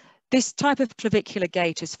 This type of clavicular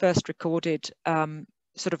gate is first recorded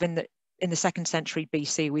sort of in the 2nd century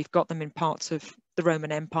BC. We've got them in parts of the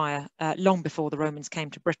Roman Empire long before the Romans came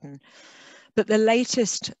to Britain. But the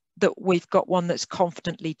latest that we've got one that's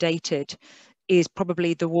confidently dated is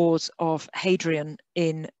probably the wars of Hadrian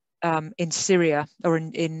in Syria, or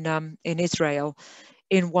in Israel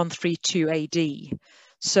in 132 AD.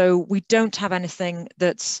 So we don't have anything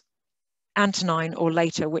that's Antonine or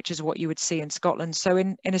later, which is what you would see in Scotland. So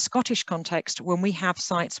in a Scottish context, when we have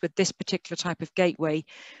sites with this particular type of gateway,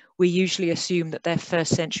 we usually assume that they're 1st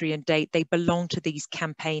century in date. They belong to these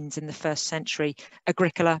campaigns in the 1st century,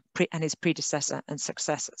 Agricola and his predecessor and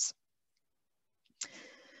successors.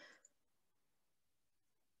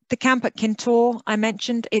 The camp at Kintore, I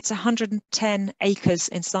mentioned, it's 110 acres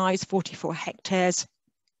in size, 44 hectares.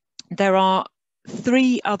 There are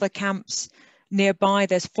 3 other camps nearby.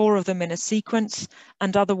 There's 4 of them in a sequence,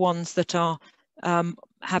 and other ones that are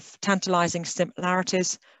have tantalizing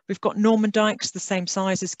similarities. We've got Norman Dykes, the same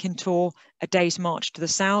size as Kintore, a day's march to the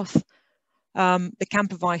south. The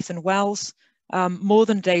camp of Eithon Wells, more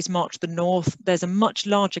than a day's march to the north. There's a much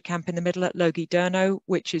larger camp in the middle at Logie Durno,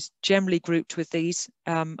 which is generally grouped with these,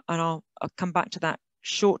 and I'll come back to that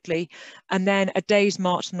shortly. And then a day's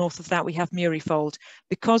march north of that, we have Murrayfold.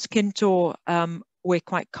 Because Kintore, we're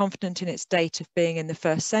quite confident in its date of being in the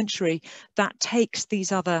 1st century, that takes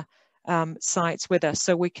these other sites with us.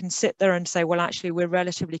 So we can sit there and say, well, actually, we're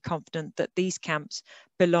relatively confident that these camps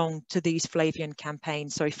belong to these Flavian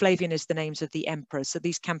campaigns. Sorry, Flavian is the names of the emperors. So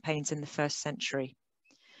these campaigns in the 1st century.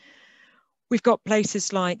 We've got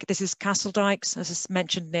places like, this is Castle Dykes, as I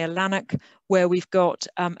mentioned, near Lanark, where we've got,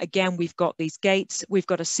 again, we've got these gates. We've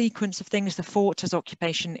got a sequence of things. The fort has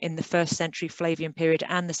occupation in the 1st century Flavian period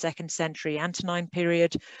and the 2nd century Antonine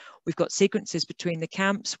period. We've got sequences between the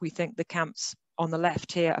camps. We think the camps on the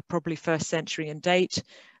left here are probably 1st century in date,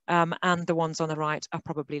 and the ones on the right are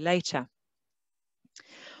probably later.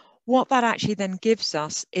 What that actually then gives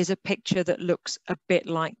us is a picture that looks a bit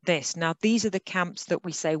like this. Now, these are the camps that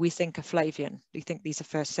we say we think are Flavian. We think these are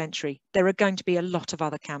 1st century. There are going to be a lot of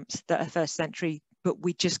other camps that are 1st century, but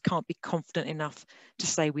we just can't be confident enough to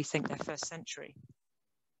say we think they're 1st century.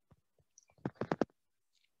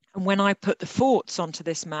 And when I put the forts onto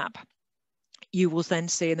this map, you will then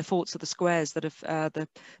see in the forts of the squares that have the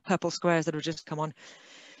purple squares that have just come on,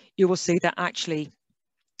 you will see that actually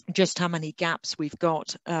just how many gaps we've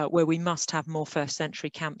got where we must have more first century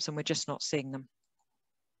camps, and we're just not seeing them.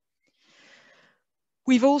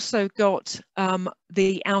 We've also got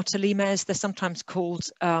the outer limes. They're sometimes called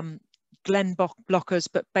glen blockers,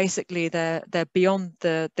 but basically they're beyond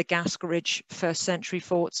the Gascoigne first century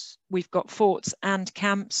forts. We've got forts and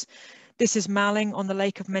camps. This is Malling on the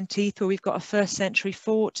Lake of Menteith, where we've got a first century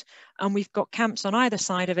fort, and we've got camps on either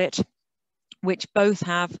side of it, which both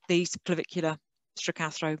have these clavicular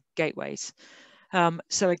Stracathro gateways.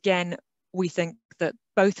 So again, we think that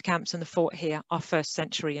both camps and the fort here are first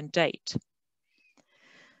century in date.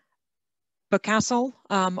 Bochastle,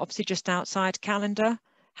 obviously just outside Callander,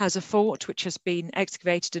 has a fort which has been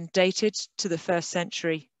excavated and dated to the first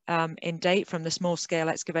century in date from the small scale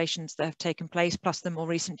excavations that have taken place, plus the more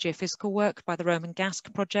recent geophysical work by the Roman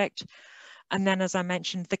Gasc project. And then, as I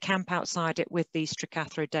mentioned, the camp outside it with these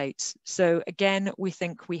Stracathro dates. So again, we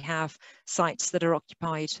think we have sites that are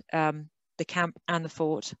occupied, the camp and the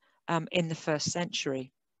fort, in the first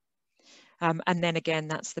century. And then again,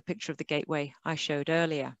 that's the picture of the gateway I showed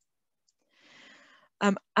earlier.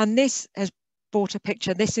 And this has brought a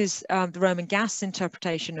picture. This is the Roman Gasc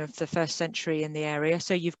interpretation of the first century in the area.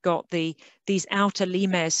 So you've got these outer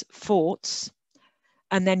limes forts,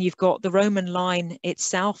 and then you've got the Roman line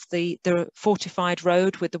itself, the fortified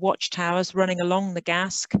road with the watchtowers running along the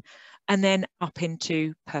Gasc, and then up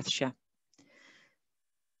into Perthshire.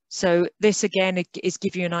 So this again is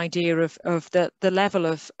give you an idea of the level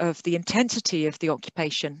of the intensity of the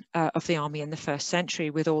occupation of the army in the first century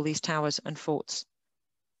with all these towers and forts.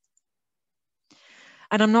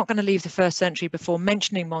 And I'm not going to leave the first century before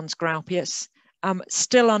mentioning Mons Graupius.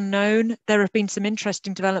 Still unknown. There have been some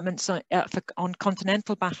interesting developments on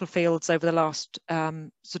continental battlefields over the last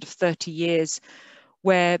sort of 30 years,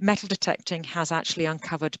 where metal detecting has actually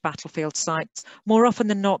uncovered battlefield sites. More often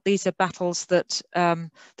than not, these are battles that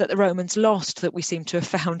that the Romans lost that we seem to have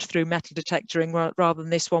found through metal detecting, rather than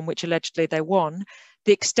this one, which allegedly they won.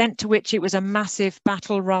 The extent to which it was a massive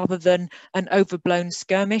battle rather than an overblown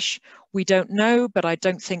skirmish, we don't know, but I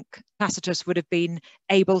don't think Tacitus would have been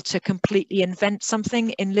able to completely invent something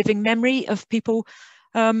in living memory of people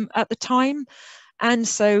at the time. And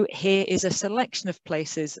so here is a selection of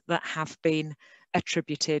places that have been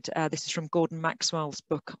attributed. This is from Gordon Maxwell's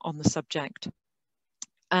book on the subject.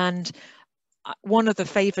 And one of the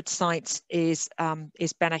favoured sites is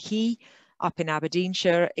Benahee up in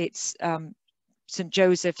Aberdeenshire. It's St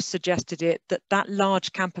Joseph suggested it, that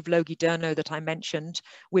large camp of Logidurno that I mentioned,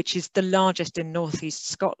 which is the largest in northeast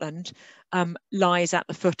Scotland, lies at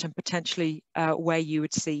the foot and potentially where you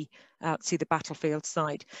would see the battlefield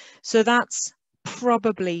site. So that's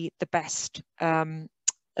probably the best,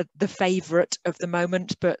 the favourite of the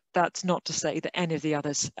moment, but that's not to say that any of the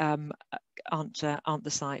others aren't the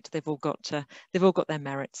site. They've all got their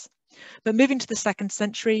merits. But moving to the second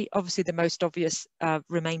century, obviously the most obvious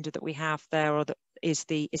remainder that we have there is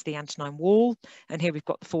the Antonine Wall, and here we've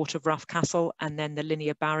got the fort of Rough Castle, and then the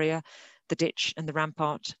linear barrier, the ditch and the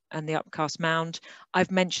rampart and the upcast mound.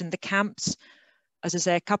 I've mentioned the camps. As I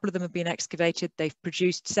say, a couple of them have been excavated. They've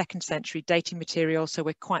produced second century dating material, so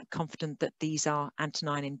we're quite confident that these are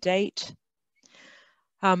Antonine in date.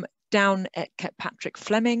 Down at Patrick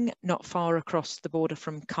Fleming, not far across the border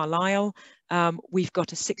from Carlisle, we've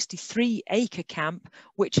got a 63-acre camp,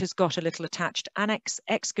 which has got a little attached annex.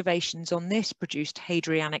 Excavations on this produced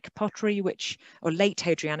Hadrianic pottery, or late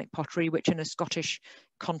Hadrianic pottery, which in a Scottish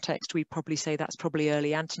context, we probably say that's probably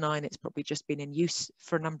early Antonine. It's probably just been in use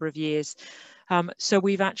for a number of years. So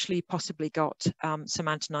we've actually possibly got some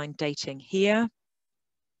Antonine dating here.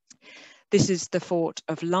 This is the fort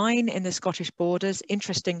of Lyne in the Scottish borders.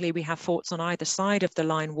 Interestingly, we have forts on either side of the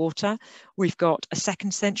Lyne water. We've got a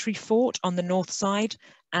second century fort on the north side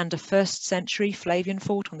and a first century Flavian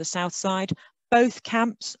fort on the south side. Both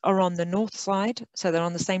camps are on the north side, so they're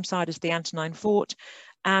on the same side as the Antonine fort,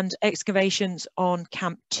 and excavations on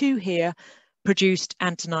Camp 2 here produced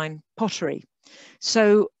Antonine pottery.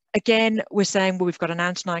 So again, we're saying, well, we've got an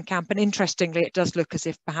Antonine camp, and interestingly, it does look as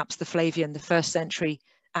if perhaps the Flavian, the first century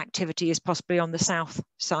activity, is possibly on the south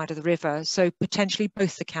side of the river. So potentially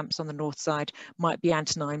both the camps on the north side might be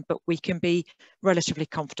Antonine, but we can be relatively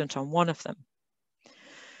confident on one of them.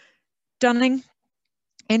 Dunning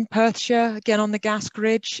in Perthshire, again on the Gasc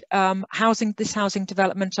Ridge, this housing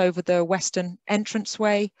development over the western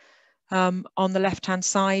entranceway on the left-hand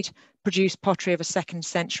side produced pottery of a second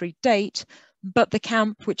century date. But the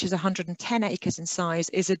camp, which is 110 acres in size,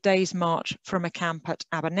 is a day's march from a camp at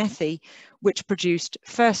Abernethy, which produced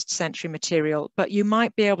 1st century material. But you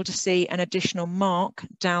might be able to see an additional mark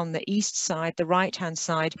down the east side, the right-hand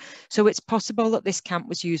side. So it's possible that this camp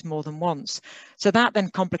was used more than once. So that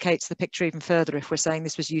then complicates the picture even further if we're saying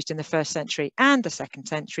this was used in the 1st century and the 2nd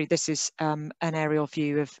century. This is an aerial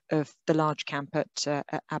view of the large camp at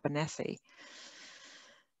Abernethy.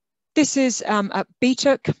 This is at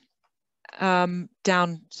Beatock,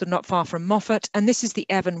 down so not far from Moffat, and this is the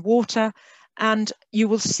Evan Water, and you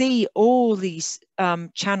will see all these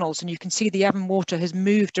channels, and you can see the Evan Water has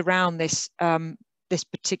moved around this this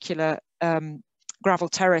particular gravel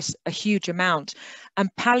terrace a huge amount. And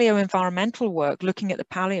paleo-environmental work looking at the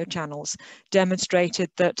paleo channels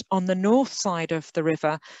demonstrated that on the north side of the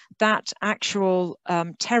river, that actual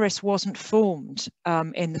terrace wasn't formed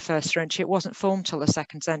in the 1st century. It wasn't formed till the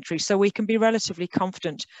 2nd century. So we can be relatively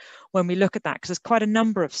confident when we look at that, because there's quite a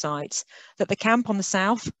number of sites that the camp on the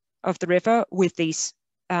south of the river with these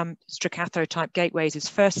Staccato type gateways is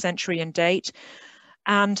 1st century in date.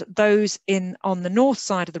 And those on the north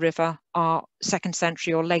side of the river are 2nd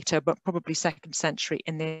century or later, but probably 2nd century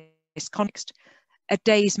in this context. A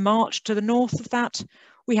day's march to the north of that,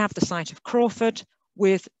 we have the site of Crawford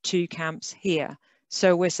with 2 camps here.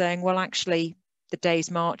 So we're saying, well, actually, the day's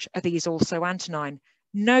march, are these also Antonine?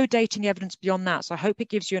 No dating evidence beyond that. So I hope it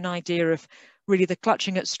gives you an idea of really the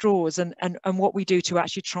clutching at straws and what we do to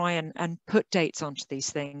actually try and put dates onto these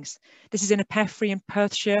things. This is in Epeffre in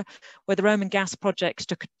Perthshire, where the Roman gas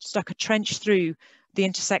project stuck a trench through the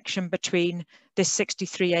intersection between this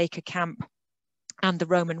 63-acre camp and the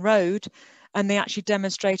Roman road. And they actually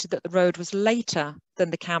demonstrated that the road was later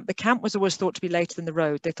than the camp. The camp was always thought to be later than the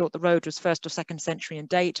road. They thought the road was 1st or 2nd century in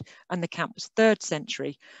date, and the camp was 3rd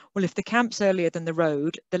century. Well, if the camp's earlier than the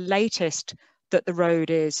road, the latest that the road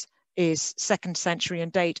is 2nd century in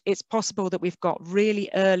date, it's possible that we've got really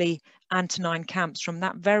early Antonine camps from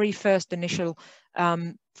that very first initial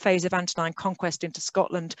phase of Antonine conquest into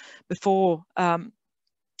Scotland before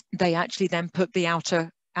they actually then put the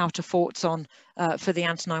outer forts on for the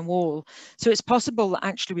Antonine Wall. So it's possible that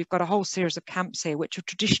actually we've got a whole series of camps here which have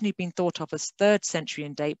traditionally been thought of as 3rd century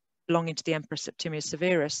in date, belonging to the Emperor Septimius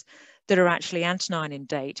Severus, that are actually Antonine in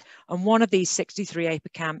date. And one of these 63-acre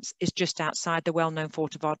camps is just outside the well-known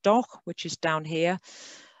fort of Ardogh, which is down here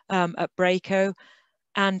at Braco,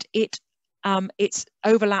 and it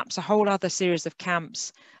overlaps a whole other series of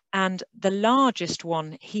camps. And the largest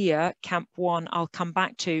one here, Camp 1, I'll come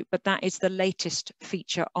back to, but that is the latest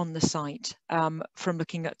feature on the site from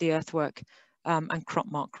looking at the earthwork and crop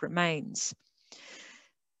mark remains.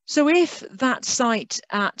 So if that site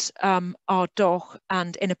at Ardogh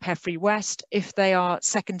and in Epeffre West, if they are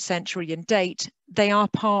 2nd century in date, they are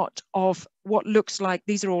part of what looks like,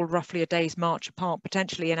 these are all roughly a day's march apart,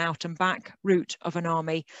 potentially an out and back route of an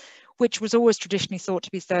army, which was always traditionally thought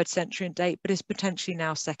to be 3rd century in date, but is potentially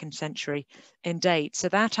now 2nd century in date. So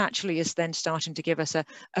that actually is then starting to give us a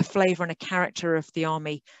flavour and a character of the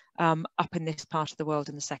army up in this part of the world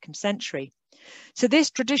in the 2nd century. So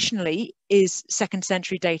this traditionally is 2nd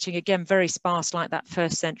century dating, again, very sparse like that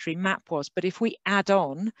 1st century map was. But if we add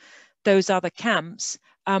on those other camps,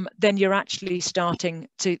 then you're actually starting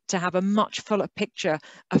to have a much fuller picture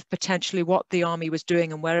of potentially what the army was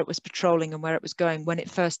doing and where it was patrolling and where it was going when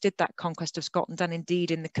it first did that conquest of Scotland, and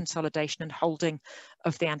indeed in the consolidation and holding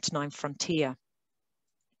of the Antonine frontier.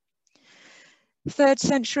 3rd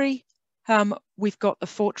century, we've got the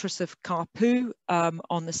fortress of Carpou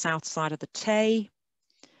on the south side of the Tay.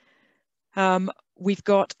 We've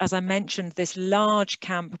got, as I mentioned, this large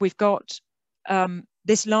camp. We've got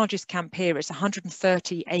this largest camp here. It's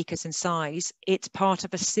 130 acres in size. It's part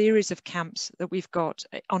of a series of camps that we've got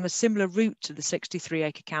on a similar route to the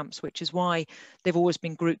 63-acre camps, which is why they've always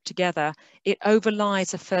been grouped together. It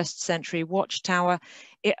overlies a 1st century watchtower.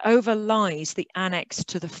 It overlies the annex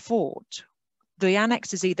to the fort. The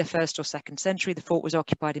annex is either 1st or 2nd century. The fort was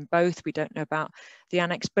occupied in both. We don't know about the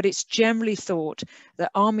annex, but it's generally thought that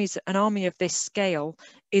an army of this scale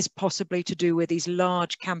is possibly to do with these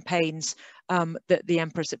large campaigns that the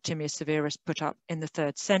Emperor Septimius Severus put up in the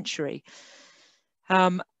 3rd century.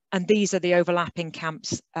 And these are the overlapping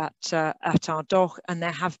camps at Ardogh, and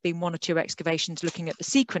there have been 1 or 2 excavations looking at the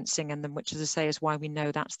sequencing in them, which, as I say, is why we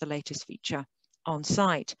know that's the latest feature on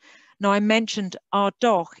site. Now, I mentioned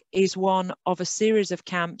Ardogh is one of a series of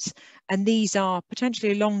camps, and these are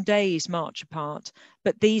potentially long days march apart,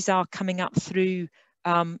 but these are coming up through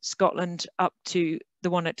Scotland up to the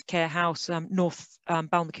one at Care House, north,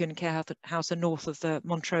 Balmacoon and Care House are north of the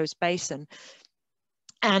Montrose Basin.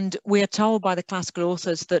 And we are told by the classical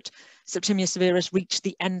authors that Septimius Severus reached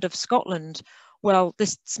the end of Scotland. Well,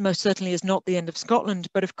 this most certainly is not the end of Scotland,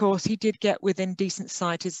 but of course he did get within decent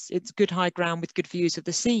sight. It's good high ground with good views of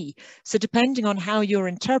the sea. So depending on how you're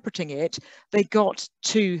interpreting it, they got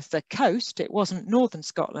to the coast. It wasn't northern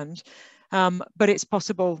Scotland, but it's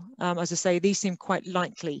possible, as I say, these seem quite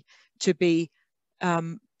likely to be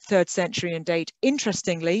 3rd century in date.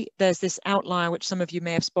 Interestingly, there's this outlier which some of you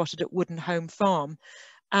may have spotted at Wooden Home Farm.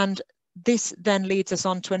 And this then leads us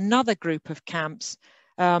on to another group of camps,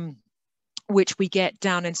 which we get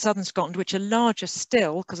down in southern Scotland, which are larger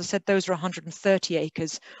still, because I said those are 130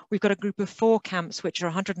 acres. We've got a group of 4 camps, which are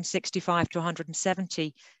 165 to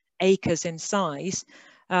 170 acres in size,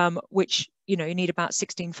 which, you know, you need about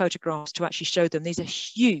 16 photographs to actually show them. These are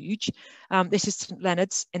huge. This is St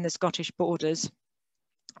Leonard's in the Scottish borders.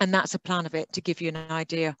 And that's a plan of it to give you an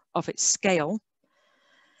idea of its scale.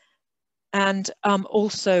 And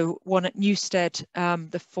also one at Newstead,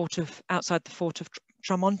 the fort of, outside the fort of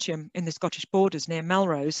Tremontium in the Scottish borders near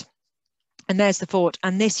Melrose. And there's the fort,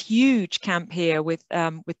 and this huge camp here with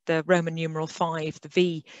the Roman numeral 5, the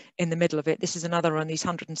V in the middle of it. This is another on these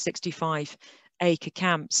 165 acre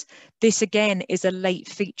camps. This again is a late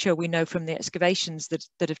feature, we know, from the excavations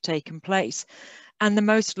that have taken place. And the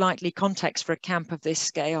most likely context for a camp of this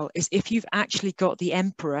scale is if you've actually got the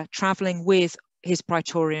emperor traveling with his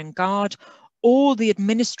Praetorian Guard, all the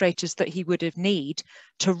administrators that he would have need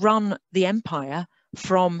to run the empire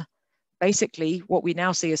from basically what we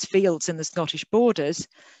now see as fields in the Scottish borders.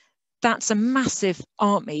 That's a massive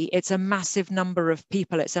army. It's a massive number of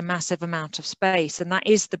people. It's a massive amount of space. And that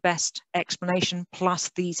is the best explanation. Plus,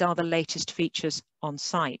 these are the latest features on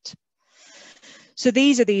site. So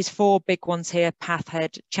these are these 4 big ones here: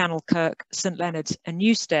 Pathhead, Channelkirk, St Leonard's and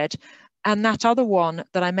Newstead. And that other one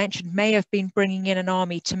that I mentioned may have been bringing in an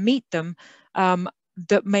army to meet them,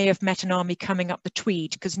 that may have met an army coming up the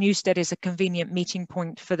Tweed, because Newstead is a convenient meeting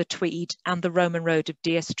point for the Tweed and the Roman road of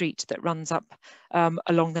Deer Street that runs up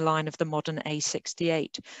along the line of the modern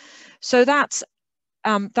A68. So that's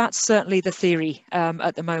certainly the theory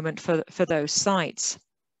at the moment for those sites.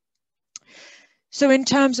 So in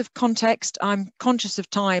terms of context, I'm conscious of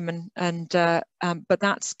time, but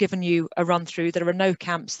that's given you a run through. There are no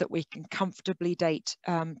camps that we can comfortably date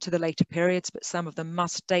to the later periods, but some of them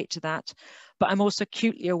must date to that. But I'm also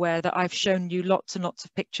acutely aware that I've shown you lots and lots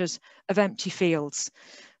of pictures of empty fields.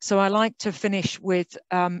 So I like to finish with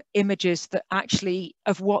images that actually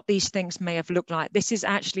of what these things may have looked like. This is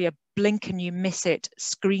actually a blink and you miss it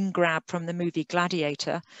screen grab from the movie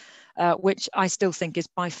Gladiator. Which I still think is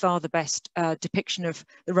by far the best depiction of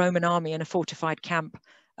the Roman army in a fortified camp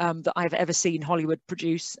that I've ever seen Hollywood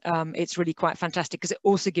produce. It's really quite fantastic because it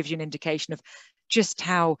also gives you an indication of just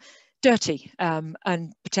how dirty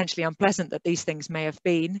and potentially unpleasant that these things may have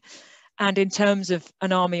been. And in terms of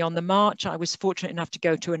an army on the march, I was fortunate enough to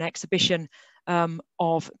go to an exhibition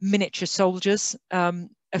of miniature soldiers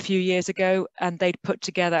a few years ago, and they'd put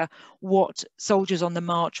together what soldiers on the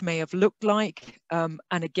march may have looked like, and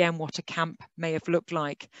again what a camp may have looked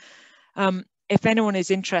like. If anyone is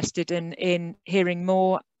interested in hearing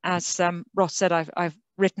more, as Ross said, I've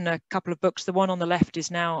written a couple of books. The one on the left is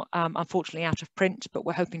now unfortunately out of print, but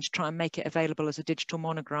we're hoping to try and make it available as a digital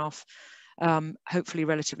monograph, hopefully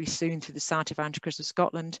relatively soon through the Society of Antiquaries of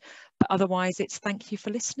Scotland. But otherwise, it's thank you for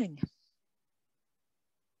listening.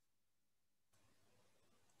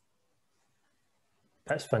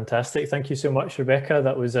 That's fantastic. Thank you so much, Rebecca.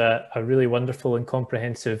 That was a really wonderful and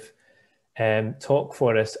comprehensive talk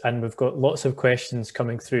for us. And we've got lots of questions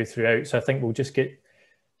coming throughout. So I think we'll just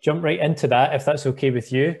jump right into that, if that's okay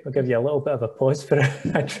with you. I'll give you a little bit of a pause for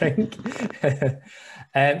a drink.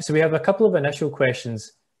 So we have a couple of initial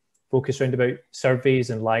questions focused around about surveys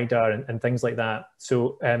and LiDAR and things like that.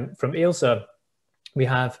 So from Ailsa, we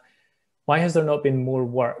have, why has there not been more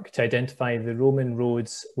work to identify the Roman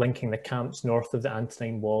roads linking the camps north of the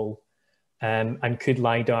Antonine Wall? And could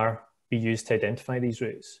LiDAR be used to identify these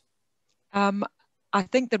routes? I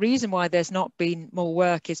think the reason why there's not been more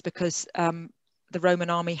work is because the Roman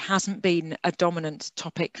army hasn't been a dominant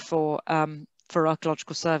topic for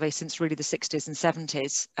archaeological survey since really the 60s and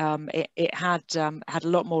 70s. It had a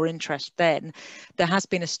lot more interest then. There has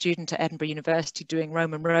been a student at Edinburgh University doing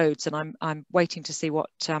Roman roads, and I'm waiting to see what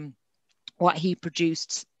he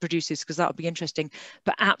produces, because that would be interesting.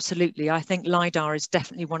 But absolutely, I think LiDAR is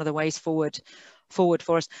definitely one of the ways forward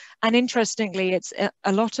for us. And interestingly, it's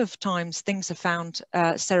a lot of times things are found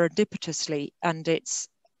serendipitously, and it's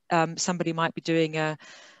somebody might be doing a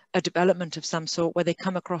a development of some sort where they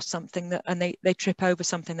come across something that, and they trip over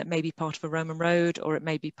something that may be part of a Roman road, or it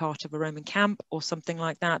may be part of a Roman camp or something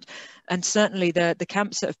like that. And certainly the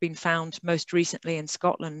camps that have been found most recently in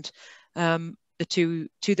Scotland, the two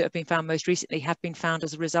that have been found most recently have been found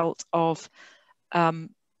as a result of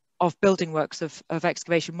building works of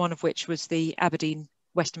excavation, one of which was the Aberdeen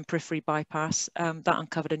Western Periphery bypass that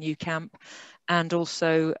uncovered a new camp, and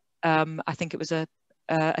also I think it was a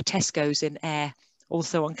Tesco's in Ayr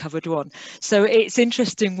also uncovered one. So it's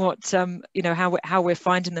interesting what you know, how we're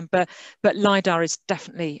finding them, but LiDAR is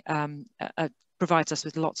definitely provides us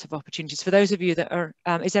with lots of opportunities. For those of you that are,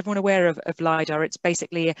 is everyone aware of LiDAR? It's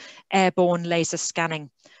basically airborne laser scanning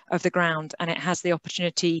of the ground, and it has the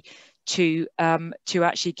opportunity to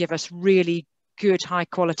actually give us really good high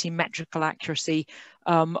quality metrical accuracy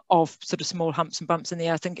of sort of small humps and bumps in the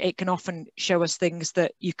earth. And it can often show us things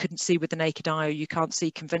that you couldn't see with the naked eye, or you can't see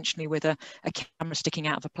conventionally with a camera sticking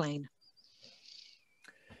out of a plane.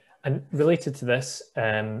 And related to this,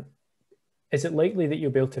 is it likely that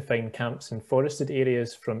you'll be able to find camps in forested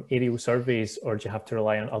areas from aerial surveys, or do you have to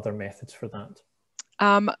rely on other methods for that?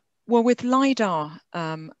 Well, with LiDAR,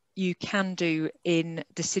 you can do in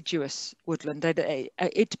deciduous woodland.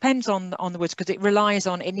 It depends on the woods, because it relies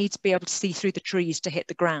on, it needs to be able to see through the trees to hit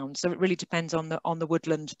the ground. So it really depends on the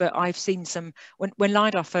woodland. But I've seen some, when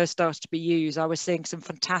LiDAR first started to be used, I was seeing some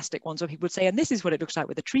fantastic ones where people would say, and this is what it looks like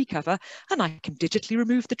with a tree cover, and I can digitally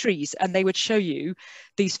remove the trees, and they would show you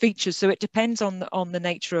these features. So it depends on the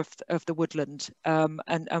nature of the woodland and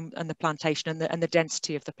the plantation and the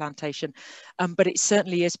density of the plantation. But it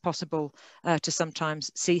certainly is possible to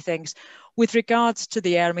sometimes see things. With regards to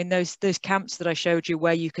the air, I mean, those camps that I showed you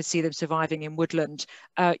where you could see them surviving in woodland,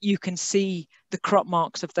 you can see the crop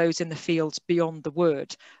marks of those in the fields beyond the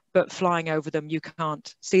wood, but flying over them you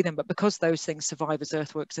can't see them. But because those things survive as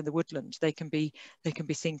earthworks in the woodland, they can be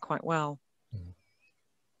seen quite well.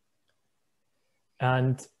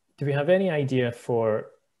 And do we have any idea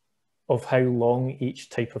of how long each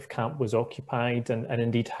type of camp was occupied, and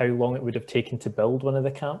indeed how long it would have taken to build one of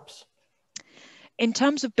the camps? In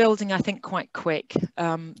terms of building, I think quite quick.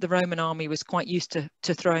 The Roman army was quite used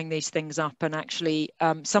to throwing these things up, and actually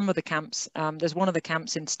some of the camps, there's one of the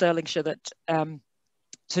camps in Stirlingshire that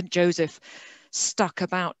St. Joseph stuck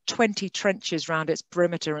about 20 trenches around its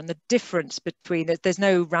perimeter, and the difference between, there's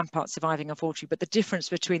no rampart surviving unfortunately, but the difference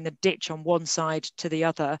between the ditch on one side to the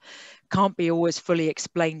other can't be always fully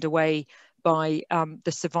explained away by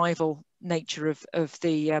the survival nature of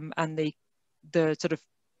the and the sort of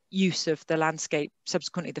use of the landscape,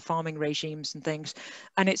 subsequently the farming regimes and things.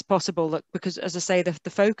 And it's possible that, because as I say, if the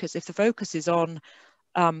focus is on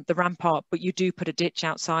the rampart, but you do put a ditch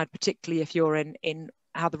outside, particularly if you're in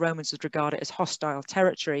how the Romans would regard it as hostile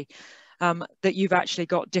territory, that you've actually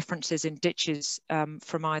got differences in ditches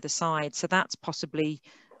from either side. So that's possibly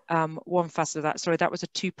one facet of that. Sorry, that was a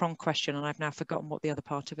two-pronged question, and I've now forgotten what the other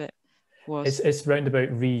part of it was. It's round about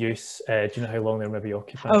reuse. Do you know how long they're maybe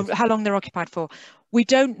occupied? Oh, how long they're occupied for? We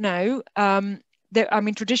don't know. I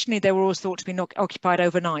mean, traditionally they were always thought to be not occupied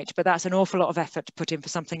overnight, but that's an awful lot of effort to put in for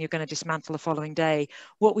something you're going to dismantle the following day.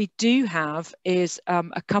 What we do have is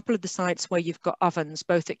a couple of the sites where you've got ovens,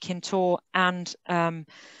 both at Kintore and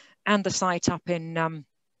the site up on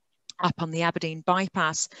the Aberdeen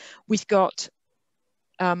bypass. We've got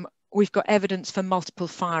evidence for multiple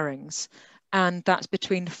firings, and that's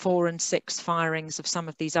between 4 and 6 firings of some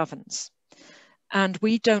of these ovens. And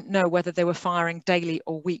we don't know whether they were firing daily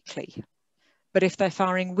or weekly. But if they're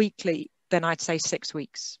firing weekly, then I'd say 6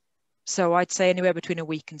 weeks. So I'd say anywhere between a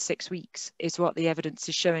week and 6 weeks is what the evidence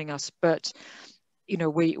is showing us. But, you know,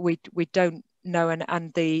 we don't know,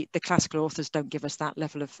 and the classical authors don't give us that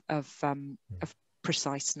level of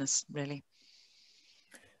preciseness, really.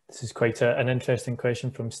 This is quite an interesting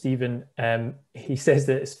question from Stephen. He says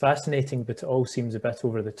that it's fascinating, but it all seems a bit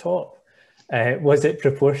over the top. Was it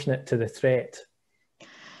proportionate to the threat?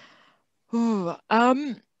 Ooh,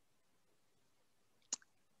 I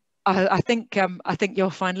think you'll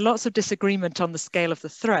find lots of disagreement on the scale of the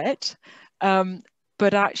threat,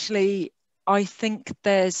 but actually I think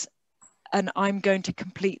there's an I'm going to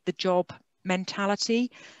complete the job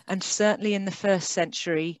mentality, and certainly in the 1st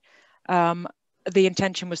century the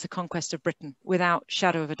intention was the conquest of Britain. Without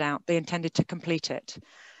shadow of a doubt, they intended to complete it,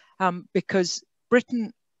 because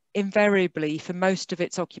Britain invariably, for most of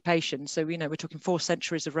its occupation, so you know we're talking 4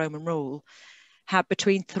 centuries of Roman rule, had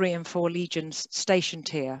between 3 and 4 legions stationed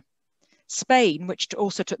here. Spain, which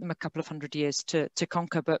also took them a couple of hundred years to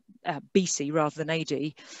conquer, but BC rather than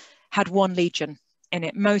AD, had 1 legion in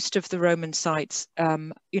it. Most of the Roman sites,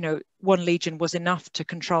 you know, 1 legion was enough to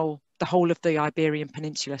control the whole of the Iberian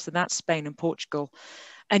Peninsula. So that's Spain and Portugal.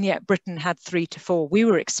 and yet Britain had 3 to 4. We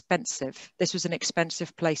were expensive. This was an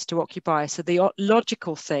expensive place to occupy. So the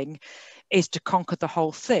logical thing is to conquer the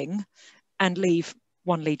whole thing and leave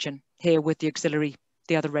 1 legion here with the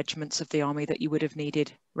other regiments of the army that you would have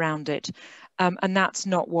needed round it. And that's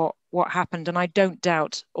not what happened. And I don't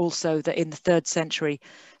doubt also that in the 3rd century,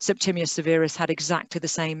 Septimius Severus had exactly the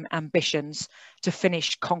same ambitions to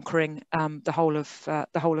finish conquering the whole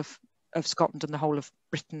of Scotland and the whole of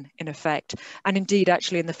Britain, in effect. And indeed,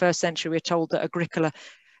 actually, in the 1st century, we're told that Agricola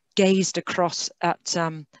gazed across at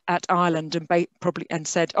Ireland and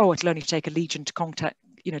said, "Oh, it'll only take a legion to conquer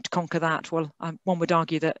that." Well, one would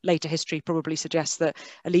argue that later history probably suggests that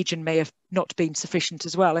a legion may have not been sufficient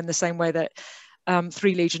as well, in the same way that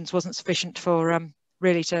 3 legions wasn't sufficient for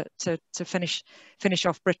really to finish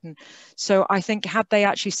off Britain. So I think had they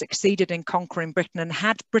actually succeeded in conquering Britain, and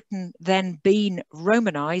had Britain then been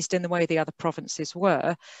Romanized in the way the other provinces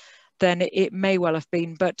were, then it may well have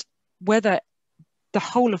been. But whether the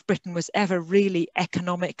whole of Britain was ever really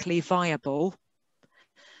economically viable,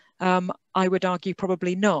 I would argue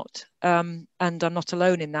probably not. And I'm not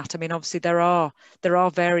alone in that. I mean, obviously there are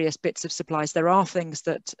various bits of supplies. There are things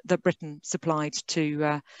that Britain supplied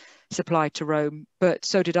to Rome, but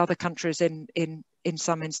so did other countries in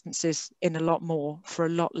some instances in a lot more for a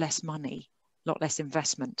lot less money, a lot less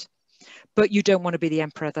investment. But you don't want to be the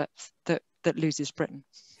emperor that loses Britain.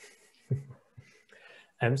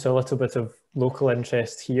 So a little bit of local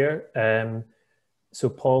interest here. So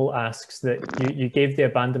Paul asks that you gave the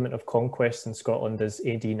abandonment of conquest in Scotland as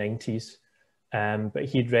AD 90s, but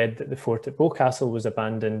he'd read that the fort at Bochastle was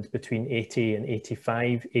abandoned between 80 and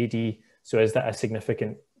 85 AD. So is that a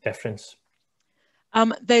significant difference?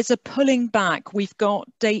 There's a pulling back. We've got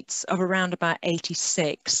dates of around about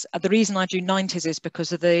 86. The reason I do 90s is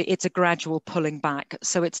because it's a gradual pulling back.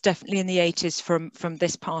 So it's definitely in the 80s from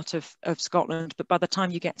this part of Scotland. But by the time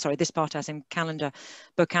you get, this part as in Callander,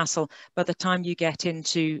 Bochastle, by the time you get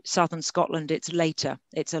into southern Scotland, it's later.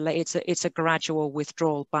 It's a gradual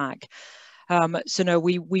withdrawal back. So no,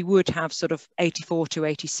 we would have sort of 84 to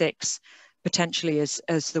 86 potentially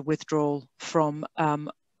as the withdrawal from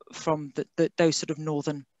those sort of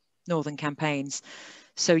northern campaigns.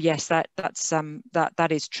 So yes, that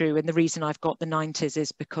is true. And the reason I've got the 90s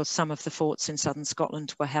is because some of the forts in southern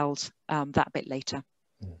Scotland were held that bit later.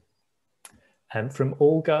 From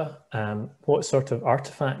Olga, what sort of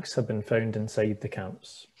artifacts have been found inside the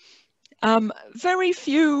camps? Very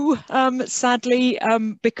few, sadly,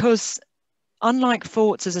 because unlike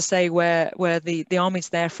forts, as I say, where the army's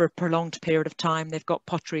there for a prolonged period of time, they've got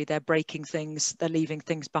pottery, they're breaking things, they're leaving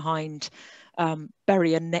things behind,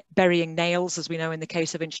 burying nails, as we know in the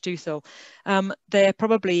case of Inchtuthil. They've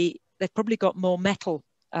probably got more metal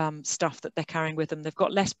stuff that they're carrying with them. They've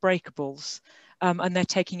got less breakables, and they're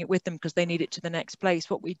taking it with them because they need it to the next place.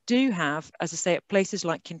 What we do have, as I say, at places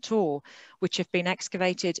like Kintore, which have been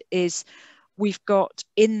excavated, is we've got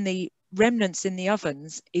in the remnants in the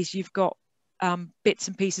ovens, is you've got bits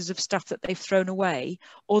and pieces of stuff that they've thrown away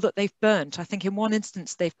or that they've burnt. I think in one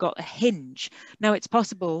instance they've got a hinge. Now it's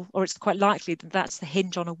possible, or it's quite likely, that that's the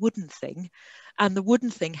hinge on a wooden thing, and the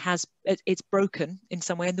wooden thing it's broken in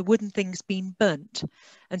some way, and the wooden thing's been burnt,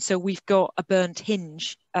 and so we've got a burnt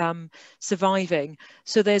hinge surviving.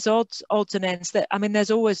 So there's odds and ends. That, I mean,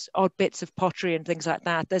 there's always odd bits of pottery and things like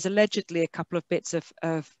that. There's allegedly a couple of bits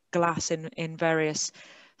of glass in various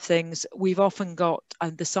things. We've often got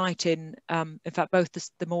the site in fact, both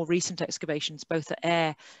the more recent excavations, both at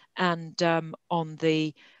Ayr and on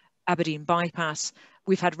the Aberdeen bypass,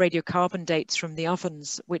 we've had radiocarbon dates from the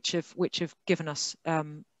ovens, which have given us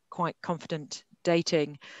quite confident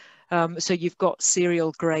dating. So you've got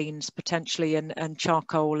cereal grains potentially and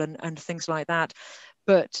charcoal and things like that.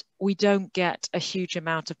 But we don't get a huge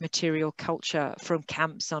amount of material culture from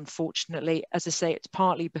camps, unfortunately. As I say, it's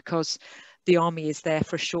partly because the army is there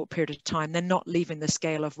for a short period of time. They're not leaving the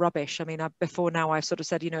scale of rubbish. I mean, before now I've sort of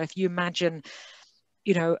said, if you imagine,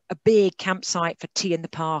 a big campsite for Tea in the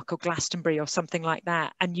Park or Glastonbury or something like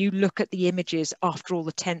that, and you look at the images after all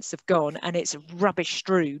the tents have gone and it's rubbish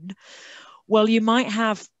strewn, well, you might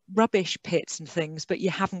have rubbish pits and things, but you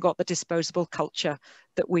haven't got the disposable culture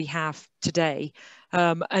that we have today.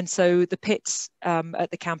 And so the pits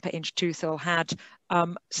at the camp at Inchtuthil had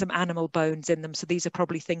some animal bones in them. So these are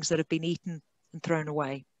probably things that have been eaten and thrown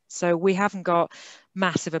away. So we haven't got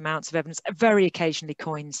massive amounts of evidence. Very occasionally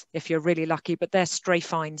coins, if you're really lucky, but they're stray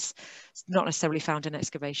finds, not necessarily found in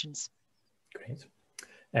excavations. Great.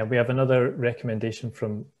 We have another recommendation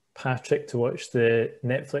from Patrick to watch the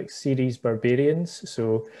Netflix series Barbarians,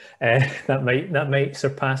 so that might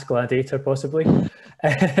surpass Gladiator possibly.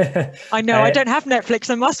 I know, I don't have Netflix.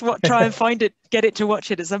 I must try and find it, get it to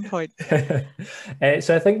watch it at some point.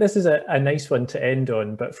 So I think this is a nice one to end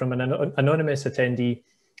on, but from an anonymous attendee,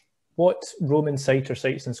 what Roman site or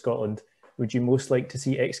sites in Scotland would you most like to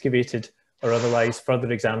see excavated or otherwise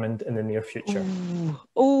further examined in the near future?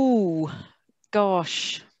 Oh,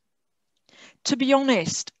 gosh. To be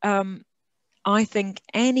honest, I think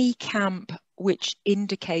any camp which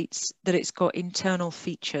indicates that it's got internal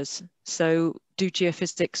features. So do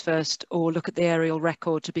geophysics first, or look at the aerial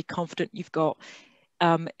record to be confident you've got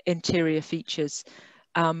interior features.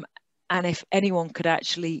 And if anyone could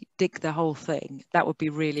actually dig the whole thing, that would be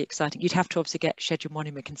really exciting. You'd have to obviously get scheduled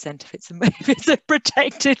monument consent if it's a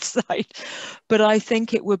protected site. But I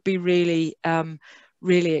think it would be really,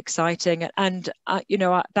 really exciting. And you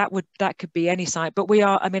know, that could be any site. But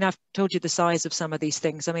I mean, I've told you the size of some of these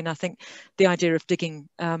things. I mean, I think the idea of digging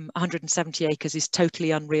 170 acres is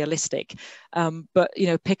totally unrealistic. But you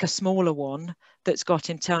know, pick a smaller one that's got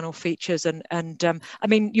internal features, and I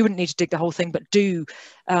mean, you wouldn't need to dig the whole thing, but do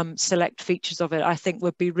select features of it. I think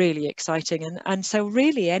would be really exciting, and so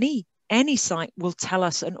really any site will tell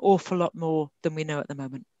us an awful lot more than we know at the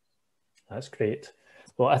moment. That's great.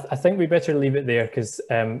 Well, I think we better leave it there, because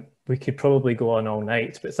we could probably go on all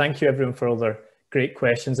night. But thank you everyone for all their great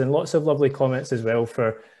questions, and lots of lovely comments as well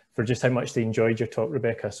for just how much they enjoyed your talk,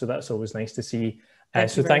 Rebecca. So that's always nice to see.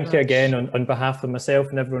 So thank you again on behalf of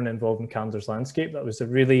myself and everyone involved in Callander's Landscape. That was a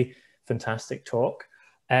really fantastic talk.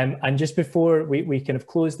 And just before we kind of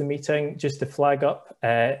close the meeting, just to flag up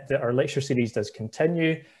that our lecture series does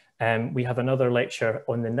continue. We have another lecture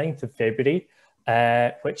on the 9th of February,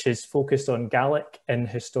 which is focused on Gaelic in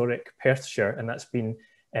historic Perthshire, and that's been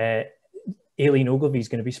Aileen Ogilvie is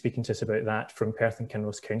going to be speaking to us about that from Perth and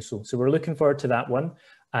Kinross Council. So we're looking forward to that one,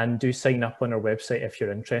 and do sign up on our website if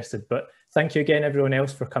you're interested. But thank you again, everyone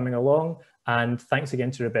else, for coming along, and thanks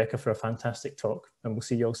again to Rebecca for a fantastic talk, and we'll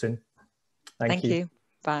see you all soon. Thank you.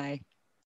 Bye.